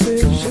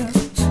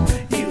decisions.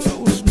 You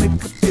always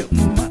make up your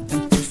mind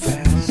too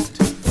fast.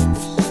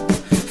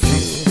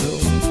 Feel the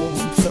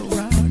warmth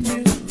around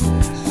you,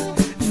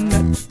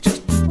 not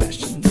just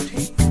passionate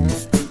heat.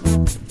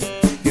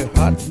 Your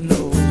heart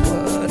knows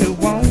what it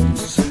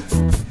wants.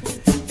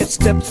 It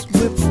steps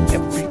with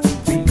every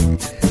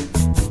beat.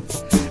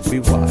 Be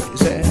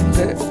wise and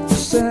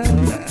listen.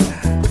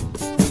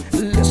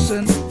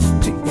 Listen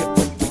to your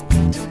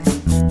beat.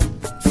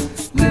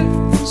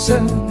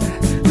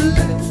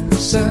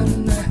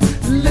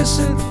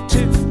 Listen to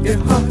your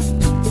heart.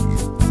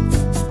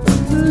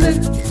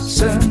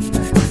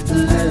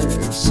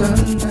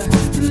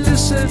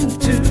 Listen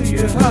to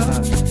your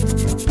heart.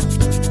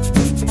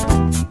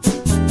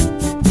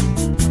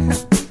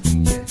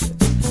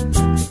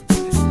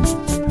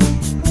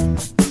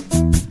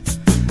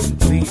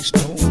 Please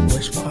don't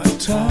waste my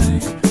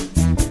time.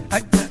 I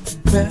got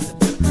better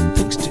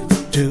things to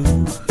do.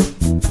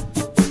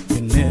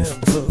 You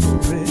never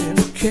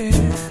really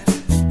cared.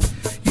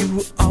 You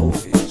were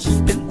always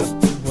in the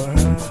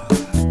world.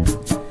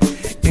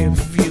 If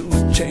you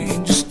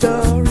change your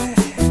story,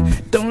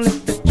 don't let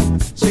the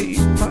see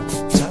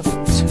parts of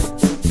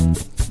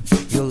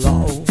it. You'll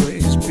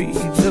always be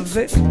the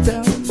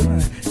victim.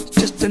 It's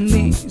just an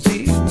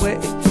easy way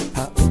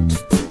out.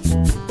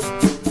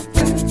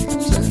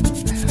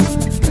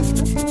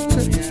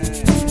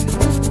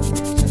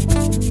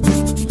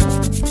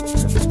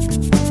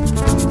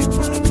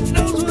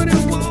 Knows what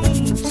it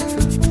wants.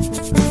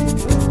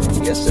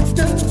 Yes, it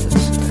does.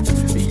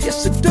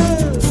 Yes, it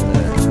does.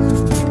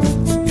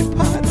 Your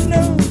heart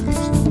knows.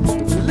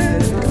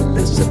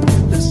 Listen.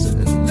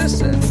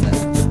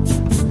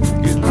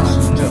 Your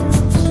heart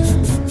knows.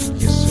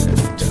 Yes, it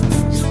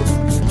does.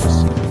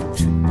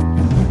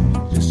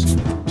 Listen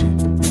to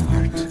your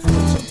heart.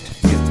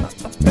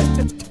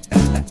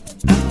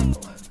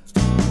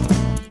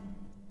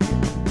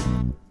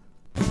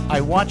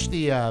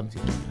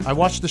 I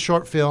watched the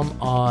short film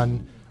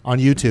on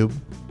YouTube,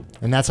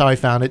 and that's how I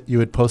found it. You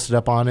had posted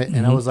up on it,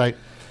 and I was like,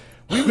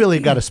 we really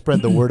got to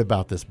spread the word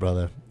about this,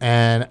 brother.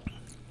 And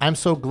I'm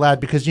so glad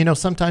because,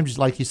 sometimes,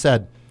 like you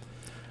said,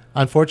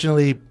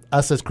 unfortunately,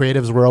 us as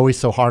creatives, we're always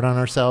so hard on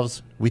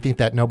ourselves. We think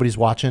that nobody's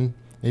watching.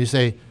 And you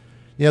say,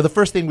 the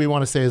first thing we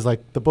want to say is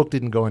like, the book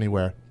didn't go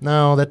anywhere.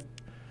 No,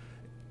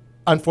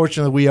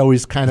 unfortunately, we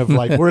always kind of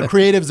like, we're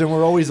creatives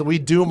and we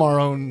doom our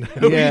own,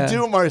 we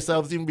doom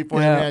ourselves even before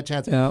we had a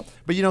chance. Yeah.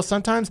 But,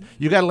 sometimes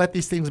you got to let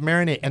these things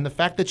marinate. And the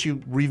fact that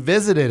you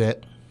revisited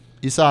it,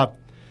 you saw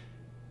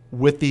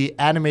with the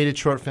animated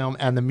short film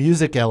and the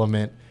music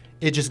element,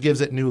 it just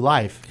gives it new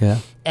life. Yeah.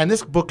 And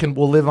this book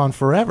will live on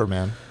forever,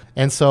 man.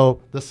 And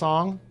so the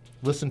song,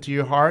 Listen to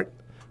Your Heart,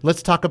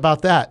 let's talk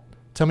about that.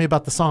 Tell me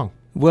about the song.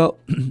 Well,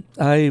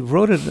 I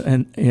wrote it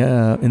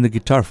in the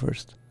guitar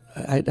first.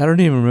 I don't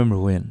even remember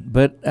when.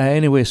 But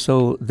anyway,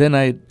 so then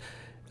I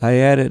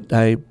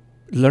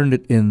learned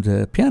it in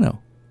the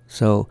piano.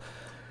 So,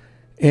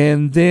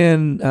 and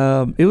then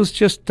it was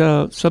just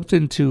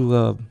something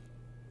to,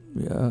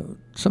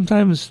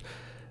 sometimes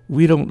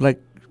we don't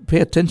like pay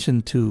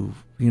attention to,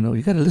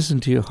 you got to listen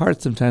to your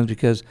heart sometimes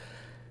because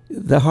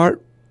the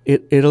heart,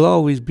 it'll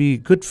always be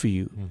good for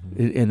you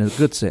in a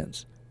good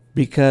sense,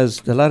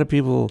 because a lot of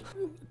people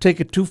take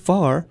it too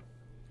far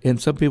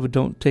and some people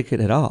don't take it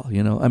at all.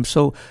 I'm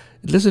so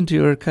listen to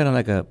your kind of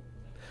like a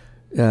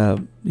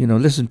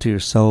listen to your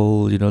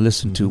soul,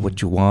 listen to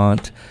what you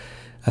want.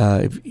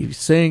 If you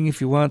sing,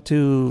 if you want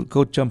to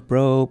go jump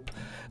rope,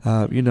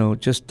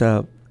 just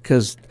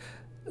because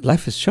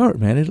life is short,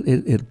 man.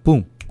 It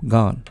boom,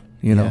 gone,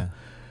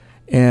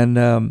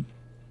 and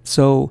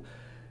so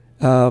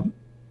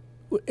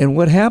and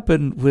what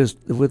happened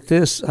with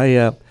this,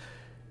 I've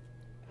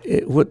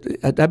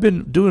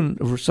been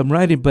doing some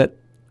writing, but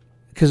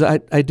because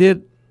I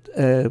did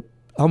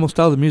almost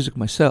all the music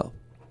myself,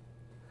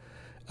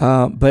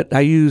 but I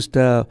used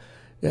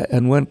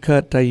in one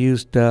cut I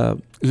used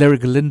Larry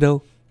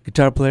Galindo,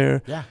 guitar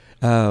player,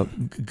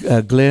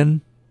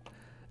 Glenn,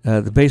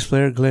 the bass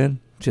player Glenn,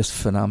 just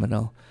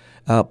phenomenal.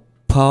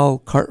 Paul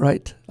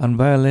Cartwright on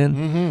violin.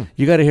 Mm-hmm.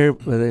 You got to hear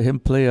him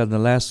play on the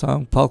last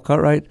song. Paul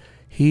Cartwright,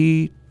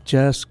 he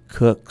just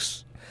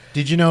cooks.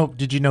 Did you know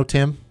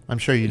Tim? I'm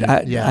sure you did.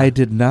 I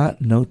did not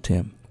know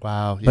Tim.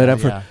 Wow. Yeah,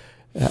 but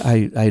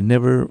I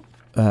never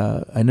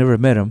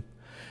met him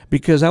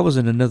because I was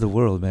in another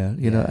world, man.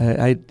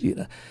 I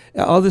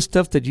all this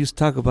stuff that you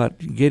talk about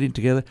getting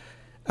together,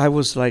 I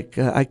was like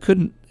I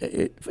couldn't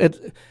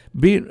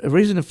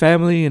raising a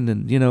family, and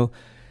then you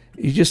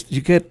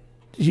get.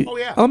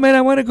 Oh man,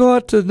 I want to go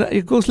out to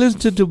go listen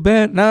to the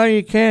band. No,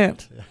 you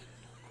can't.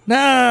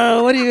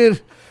 No, what are you?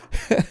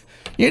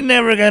 You're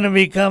never gonna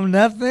become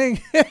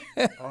nothing.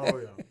 Oh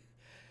yeah.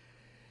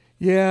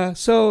 Yeah.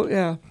 So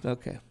yeah.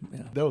 Okay.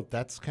 Yeah. No,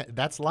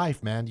 that's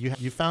life, man.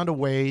 You found a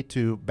way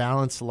to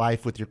balance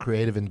life with your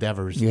creative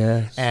endeavors.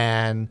 Yes.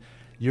 And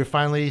you're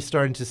finally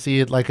starting to see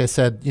it. Like I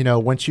said,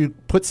 once you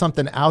put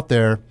something out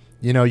there,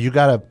 you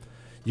gotta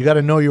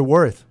know your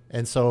worth.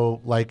 And so,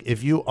 like,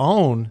 if you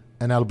own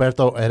an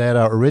Alberto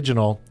Herrera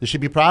original, you should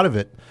be proud of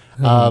it.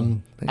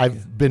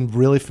 I've been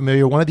really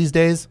familiar. One of these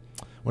days,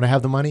 when I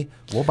have the money,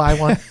 we'll buy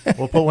one.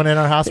 We'll put one in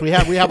our house. We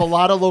have a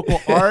lot of local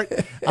art.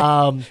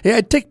 Yeah,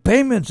 I take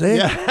payments, eh?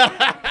 Yeah.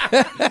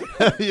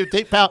 You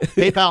take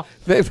PayPal.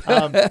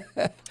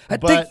 I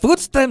take food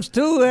stamps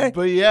too, eh?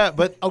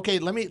 But okay,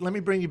 let me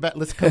bring you back.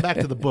 Let's come back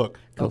to the book.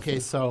 Okay,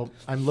 so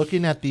I'm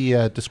looking at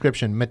the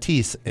description.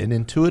 Matisse, an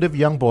intuitive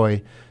young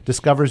boy,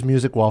 discovers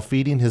music while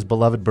feeding his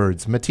beloved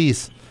birds.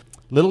 Matisse,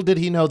 little did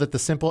he know that the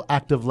simple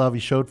act of love he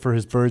showed for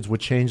his birds would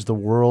change the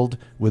world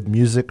with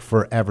music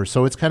forever.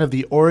 So it's kind of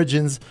the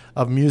origins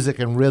of music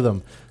and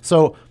rhythm.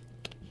 So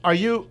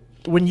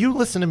when you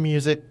listen to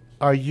music,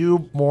 are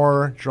you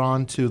more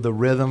drawn to the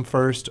rhythm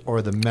first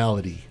or the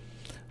melody?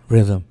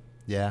 Rhythm.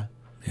 Yeah.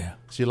 Yeah.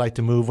 So you like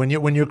to move when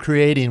you're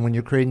creating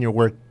your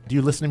work. Do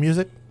you listen to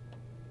music?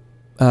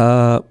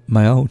 My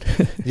own.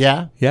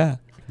 Yeah. Yeah.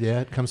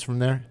 Yeah, it comes from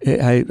there.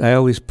 I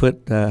always have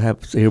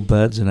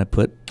earbuds, and I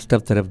put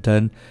stuff that I've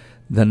done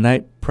the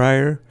night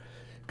prior,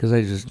 because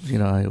I just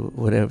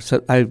whatever.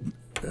 So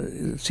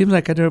it seems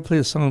like I never play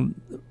the song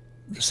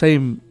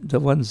the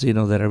ones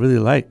that I really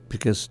like,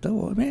 because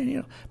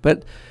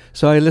But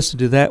so I listen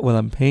to that while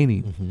I'm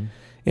painting,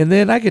 and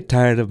then I get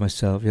tired of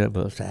myself.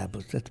 But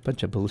that's a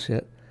bunch of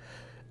bullshit.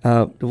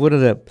 When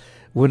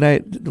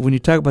you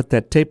talk about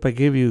that tape I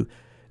gave you,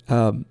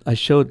 I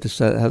showed this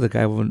other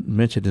guy. I won't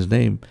mention his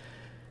name,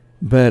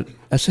 but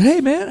I said,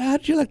 "Hey man,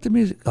 how'd you like the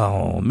music?"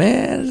 "Oh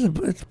man,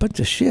 it's a bunch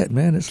of shit,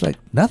 man. It's like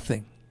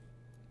nothing."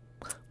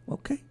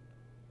 Okay,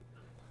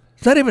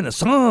 it's not even a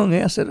song.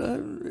 I said,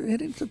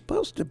 "It ain't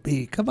supposed to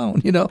be. Come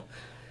on,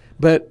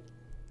 But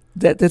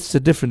that's the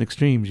different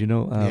extremes,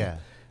 Yeah.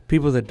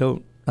 People that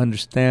don't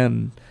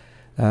understand.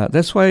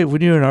 That's why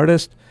when you're an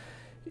artist,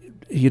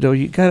 you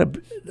gotta.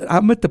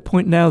 I'm at the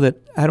point now that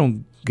I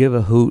don't give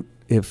a hoot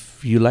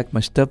if you like my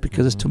stuff,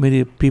 because there's too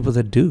many people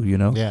that do,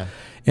 Yeah.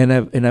 And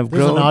I've There's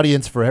grown. an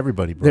audience for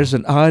everybody, bro. There's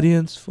an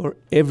audience for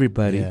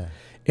everybody. Yeah.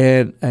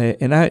 And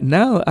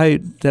now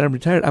that I'm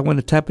retired, I want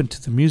to tap into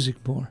the music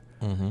more.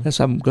 Mm-hmm. Yes,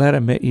 I'm glad I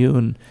met you,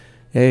 and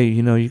hey,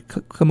 you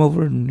come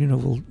over and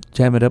we'll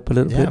jam it up a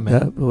little bit,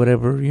 man.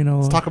 whatever,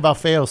 Let's talk about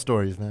fail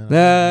stories, man.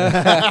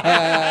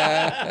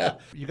 Uh,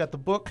 You got the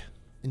book,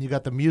 and you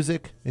got the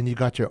music, and you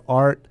got your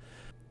art.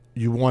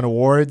 You won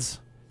awards.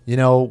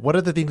 What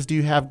other things do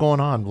you have going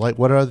on? Like,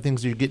 what other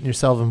things are you getting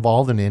yourself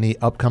involved in? Any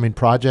upcoming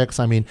projects?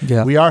 I mean,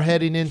 we are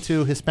heading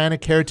into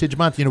Hispanic Heritage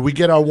Month. We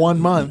get our 1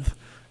 month.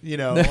 We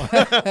get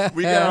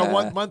our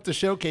 1 month to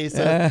showcase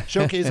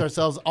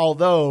ourselves.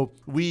 Although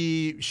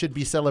we should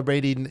be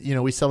celebrating,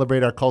 we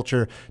celebrate our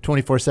culture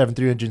 24/7,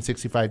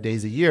 365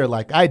 days a year,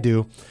 like I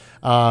do.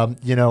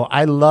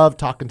 I love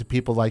talking to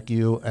people like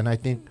you, and I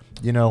think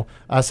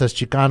us as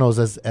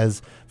Chicanos,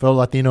 as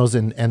fellow Latinos,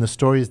 and the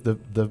stories, the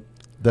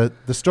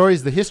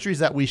stories, the histories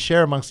that we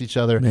share amongst each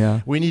other.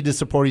 Yeah. We need to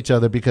support each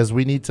other, because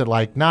we need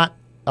to not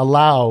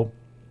allow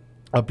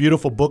a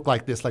beautiful book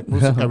like this, like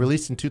Musica,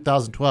 released in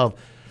 2012.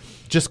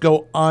 Just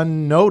go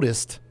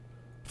unnoticed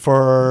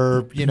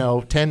for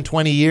 10,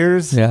 20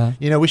 years. Yeah.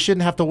 We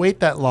shouldn't have to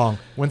wait that long.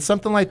 When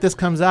something like this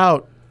comes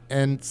out,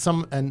 and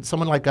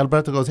someone like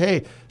Alberto goes,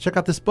 hey, check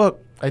out this book,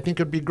 I think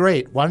it'd be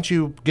great. Why don't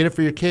you get it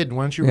for your kid?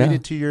 Why don't you read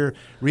it to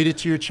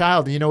your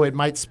child? It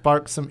might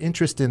spark some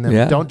interest in them.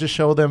 Yeah. Don't just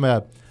show them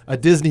a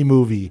Disney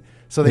movie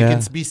so they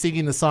can be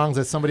singing the songs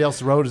that somebody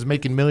else wrote, is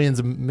making millions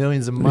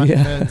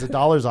of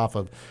dollars off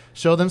of.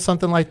 Show them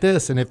something like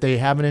this, and if they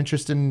have an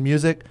interest in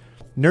music,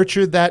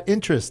 nurture that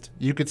interest.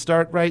 You could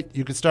start right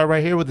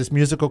here with this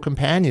musical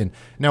companion.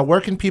 Now,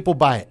 where can people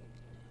buy it?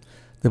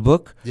 The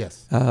book?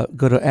 Yes.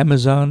 Go to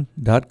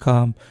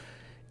Amazon.com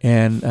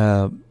and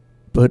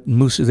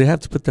they have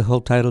to put the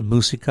whole title,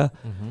 Musica.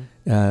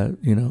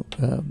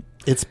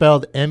 It's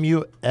spelled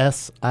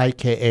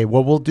Musika.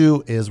 What we'll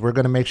do is we're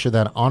going to make sure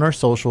that on our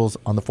socials,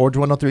 on the Forge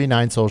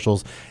 1039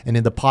 socials, and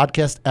in the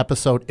podcast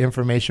episode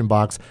information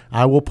box,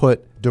 I will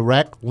put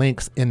direct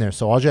links in there.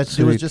 So all you have to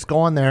do is just go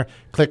on there,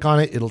 click on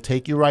it. It'll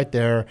take you right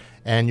there,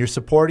 and you're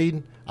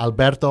supporting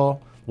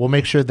Alberto. We'll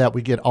make sure that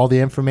we get all the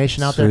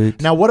information out there.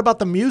 Now, what about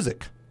the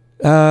music?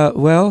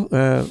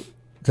 The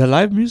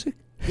live music?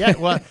 Yeah,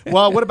 well,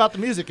 what about the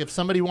music? If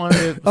somebody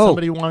wanted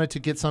to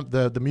get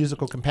the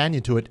musical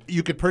companion to it,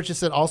 you could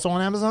purchase it also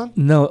on Amazon?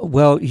 No,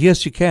 well,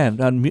 yes, you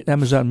can on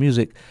Amazon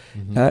Music.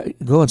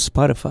 Go on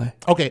Spotify.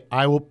 Okay,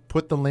 I will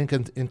put the link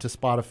into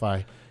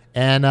Spotify.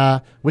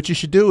 And what you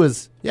should do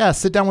is,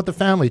 sit down with the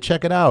family,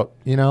 check it out.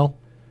 You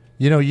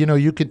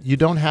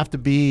don't have to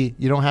be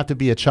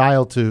a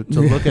child to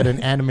look at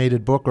an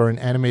animated book or an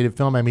animated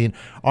film. I mean,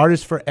 art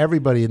is for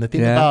everybody. And the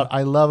thing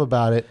I love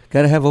about it,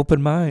 gotta have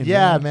open mind.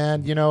 Yeah,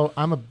 man.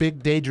 I'm a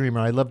big daydreamer.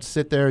 I love to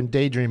sit there and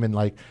daydream, and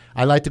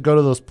I like to go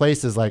to those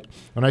places. Like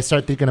when I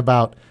start thinking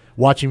about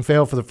watching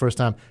Fail for the first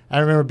time, I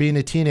remember being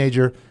a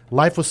teenager.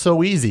 Life was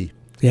so easy.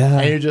 Yeah,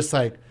 and you're just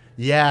like,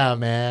 yeah,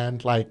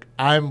 man. Like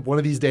one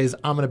of these days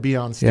I'm gonna be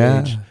on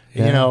stage.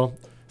 Yeah.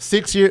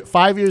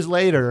 5 years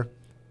later.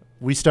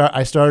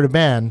 I started a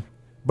band,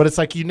 but it's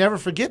like you never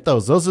forget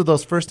those. Those are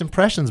those first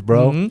impressions,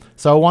 bro. Mm-hmm.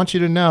 So I want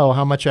you to know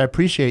how much I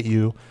appreciate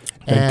you.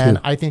 And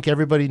I think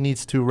everybody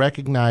needs to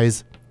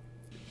recognize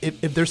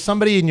if there's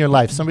somebody in your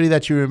life, somebody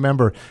that you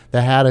remember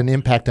that had an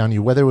impact on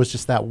you, whether it was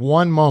just that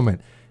one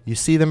moment, you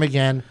see them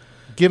again,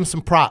 give them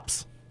some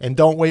props. And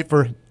don't wait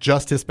for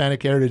just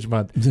Hispanic Heritage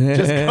Month.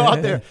 Just go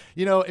out there.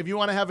 If you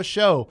want to have a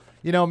show,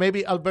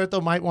 maybe Alberto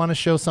might want to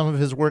show some of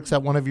his works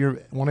at one of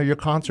your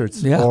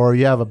concerts, or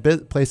you have a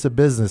place of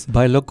business.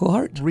 Buy local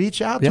art. Reach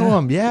out to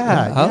him.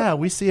 Yeah,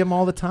 we see him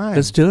all the time.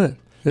 Let's do it.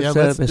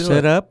 Let's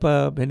set up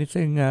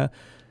anything.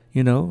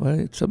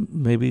 It's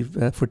maybe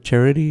for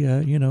charity.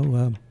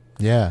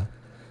 Yeah.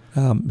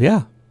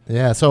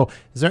 Yeah. So,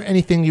 is there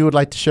anything you would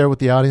like to share with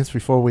the audience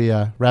before we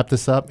wrap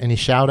this up? Any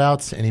shout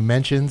outs? Any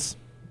mentions?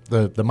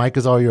 The mic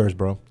is all yours,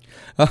 bro.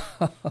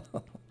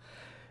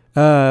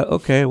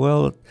 Okay,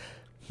 well,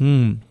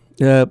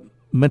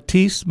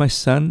 Matisse, my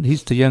son,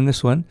 he's the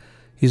youngest one.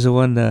 He's the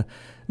one.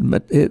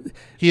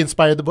 He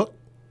inspired the book?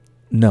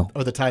 No.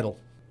 Or the title?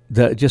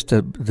 The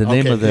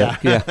name of the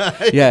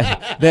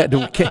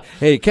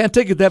hey, can't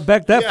take it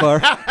back that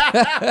far.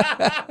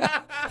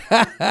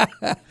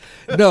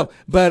 No,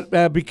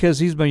 but because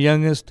he's my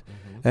youngest,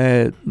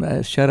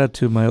 shout out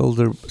to my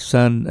older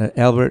son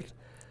Albert.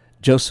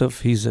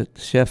 Joseph, he's a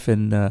chef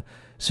in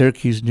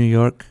Syracuse, New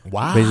York.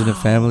 Wow. Raising a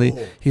family.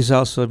 He's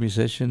also a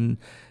musician.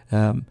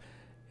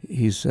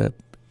 He's a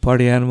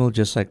party animal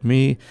just like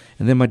me.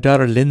 And then my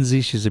daughter,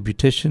 Lindsay, she's a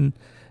beautician.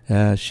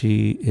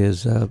 She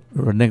is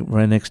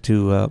right next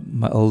to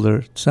my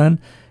older son.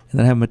 And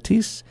then I have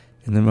Matisse.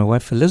 And then my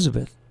wife,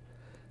 Elizabeth.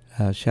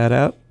 Shout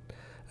out.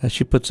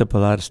 She puts up a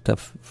lot of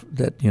stuff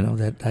that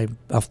I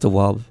off the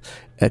wall.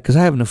 Because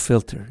I have no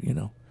filter,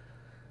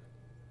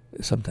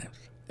 sometimes.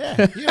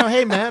 Yeah,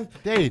 hey man,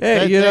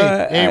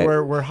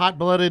 we're hot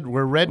blooded,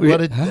 we're red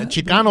blooded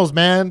Chicanos,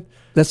 man.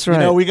 That's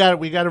right. We got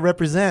to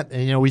represent,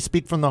 and we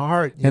speak from the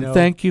heart.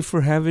 Thank you for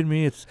having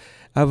me.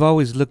 I've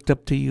always looked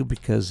up to you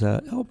because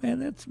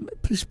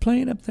he's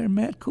playing up there,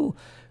 man. Cool.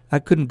 I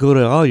couldn't go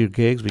to all your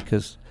gigs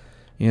because,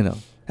 I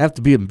have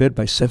to be in bed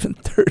by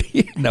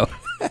 7:30.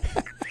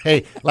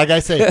 Hey, like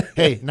I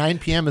say, 9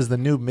 p.m. is the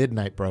new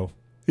midnight, bro.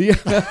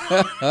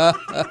 Yeah.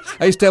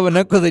 I used to have an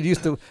uncle that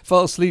used to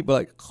fall asleep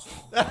like.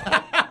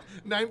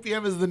 9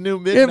 p.m. is the new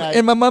midnight.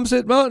 And my mom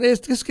said, "Well, es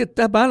que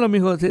está malo,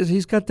 mijo.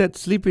 He's got that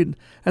sleeping."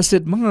 I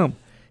said, "Mom,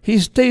 he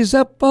stays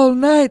up all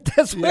night.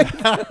 That's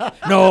why."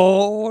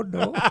 No,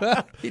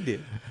 he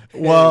did.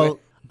 Well, Anyway.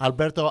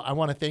 Alberto, I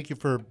want to thank you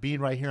for being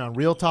right here on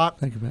Real Talk.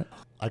 Thank you, Matt.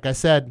 Like I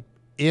said,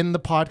 in the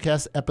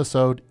podcast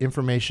episode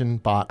information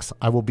box,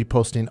 I will be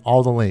posting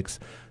all the links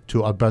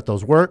to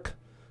Alberto's work,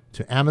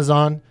 to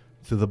Amazon,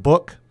 to the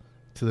book,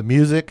 to the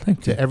music,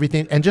 to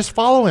everything. And just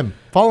follow him.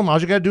 Follow him. All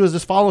you got to do is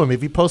just follow him.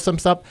 If he posts some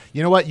stuff,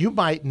 you know what? You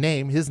might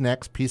name his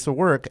next piece of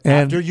work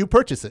after you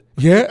purchase it.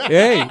 Yeah,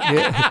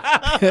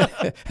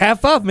 yeah.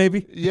 Half off,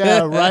 maybe.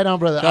 Yeah, right on,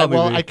 brother.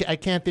 Well, I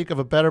can't think of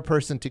a better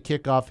person to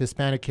kick off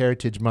Hispanic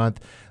Heritage Month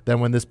than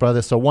when this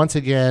brother. So once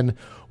again,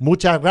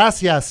 muchas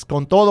gracias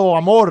con todo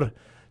amor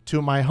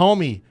to my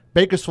homie,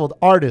 Bakersfield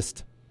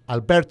artist,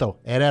 Alberto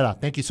Herrera.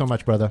 Thank you so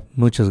much, brother.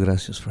 Muchas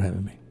gracias for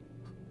having me.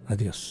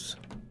 Adios.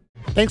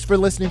 Thanks for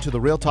listening to the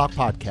Real Talk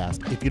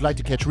podcast. If you'd like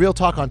to catch Real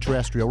Talk on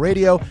terrestrial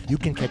radio, you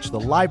can catch the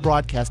live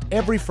broadcast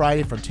every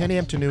Friday from 10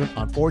 a.m. to noon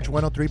on Forge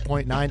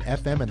 103.9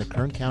 FM in the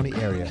Kern County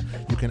area.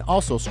 You can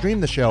also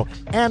stream the show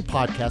and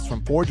podcast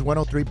from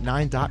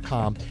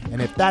Forge1039.com.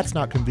 And if that's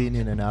not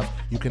convenient enough,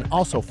 you can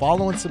also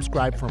follow and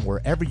subscribe from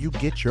wherever you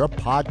get your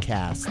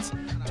podcasts.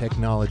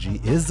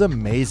 Technology is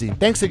amazing.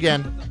 Thanks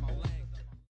again.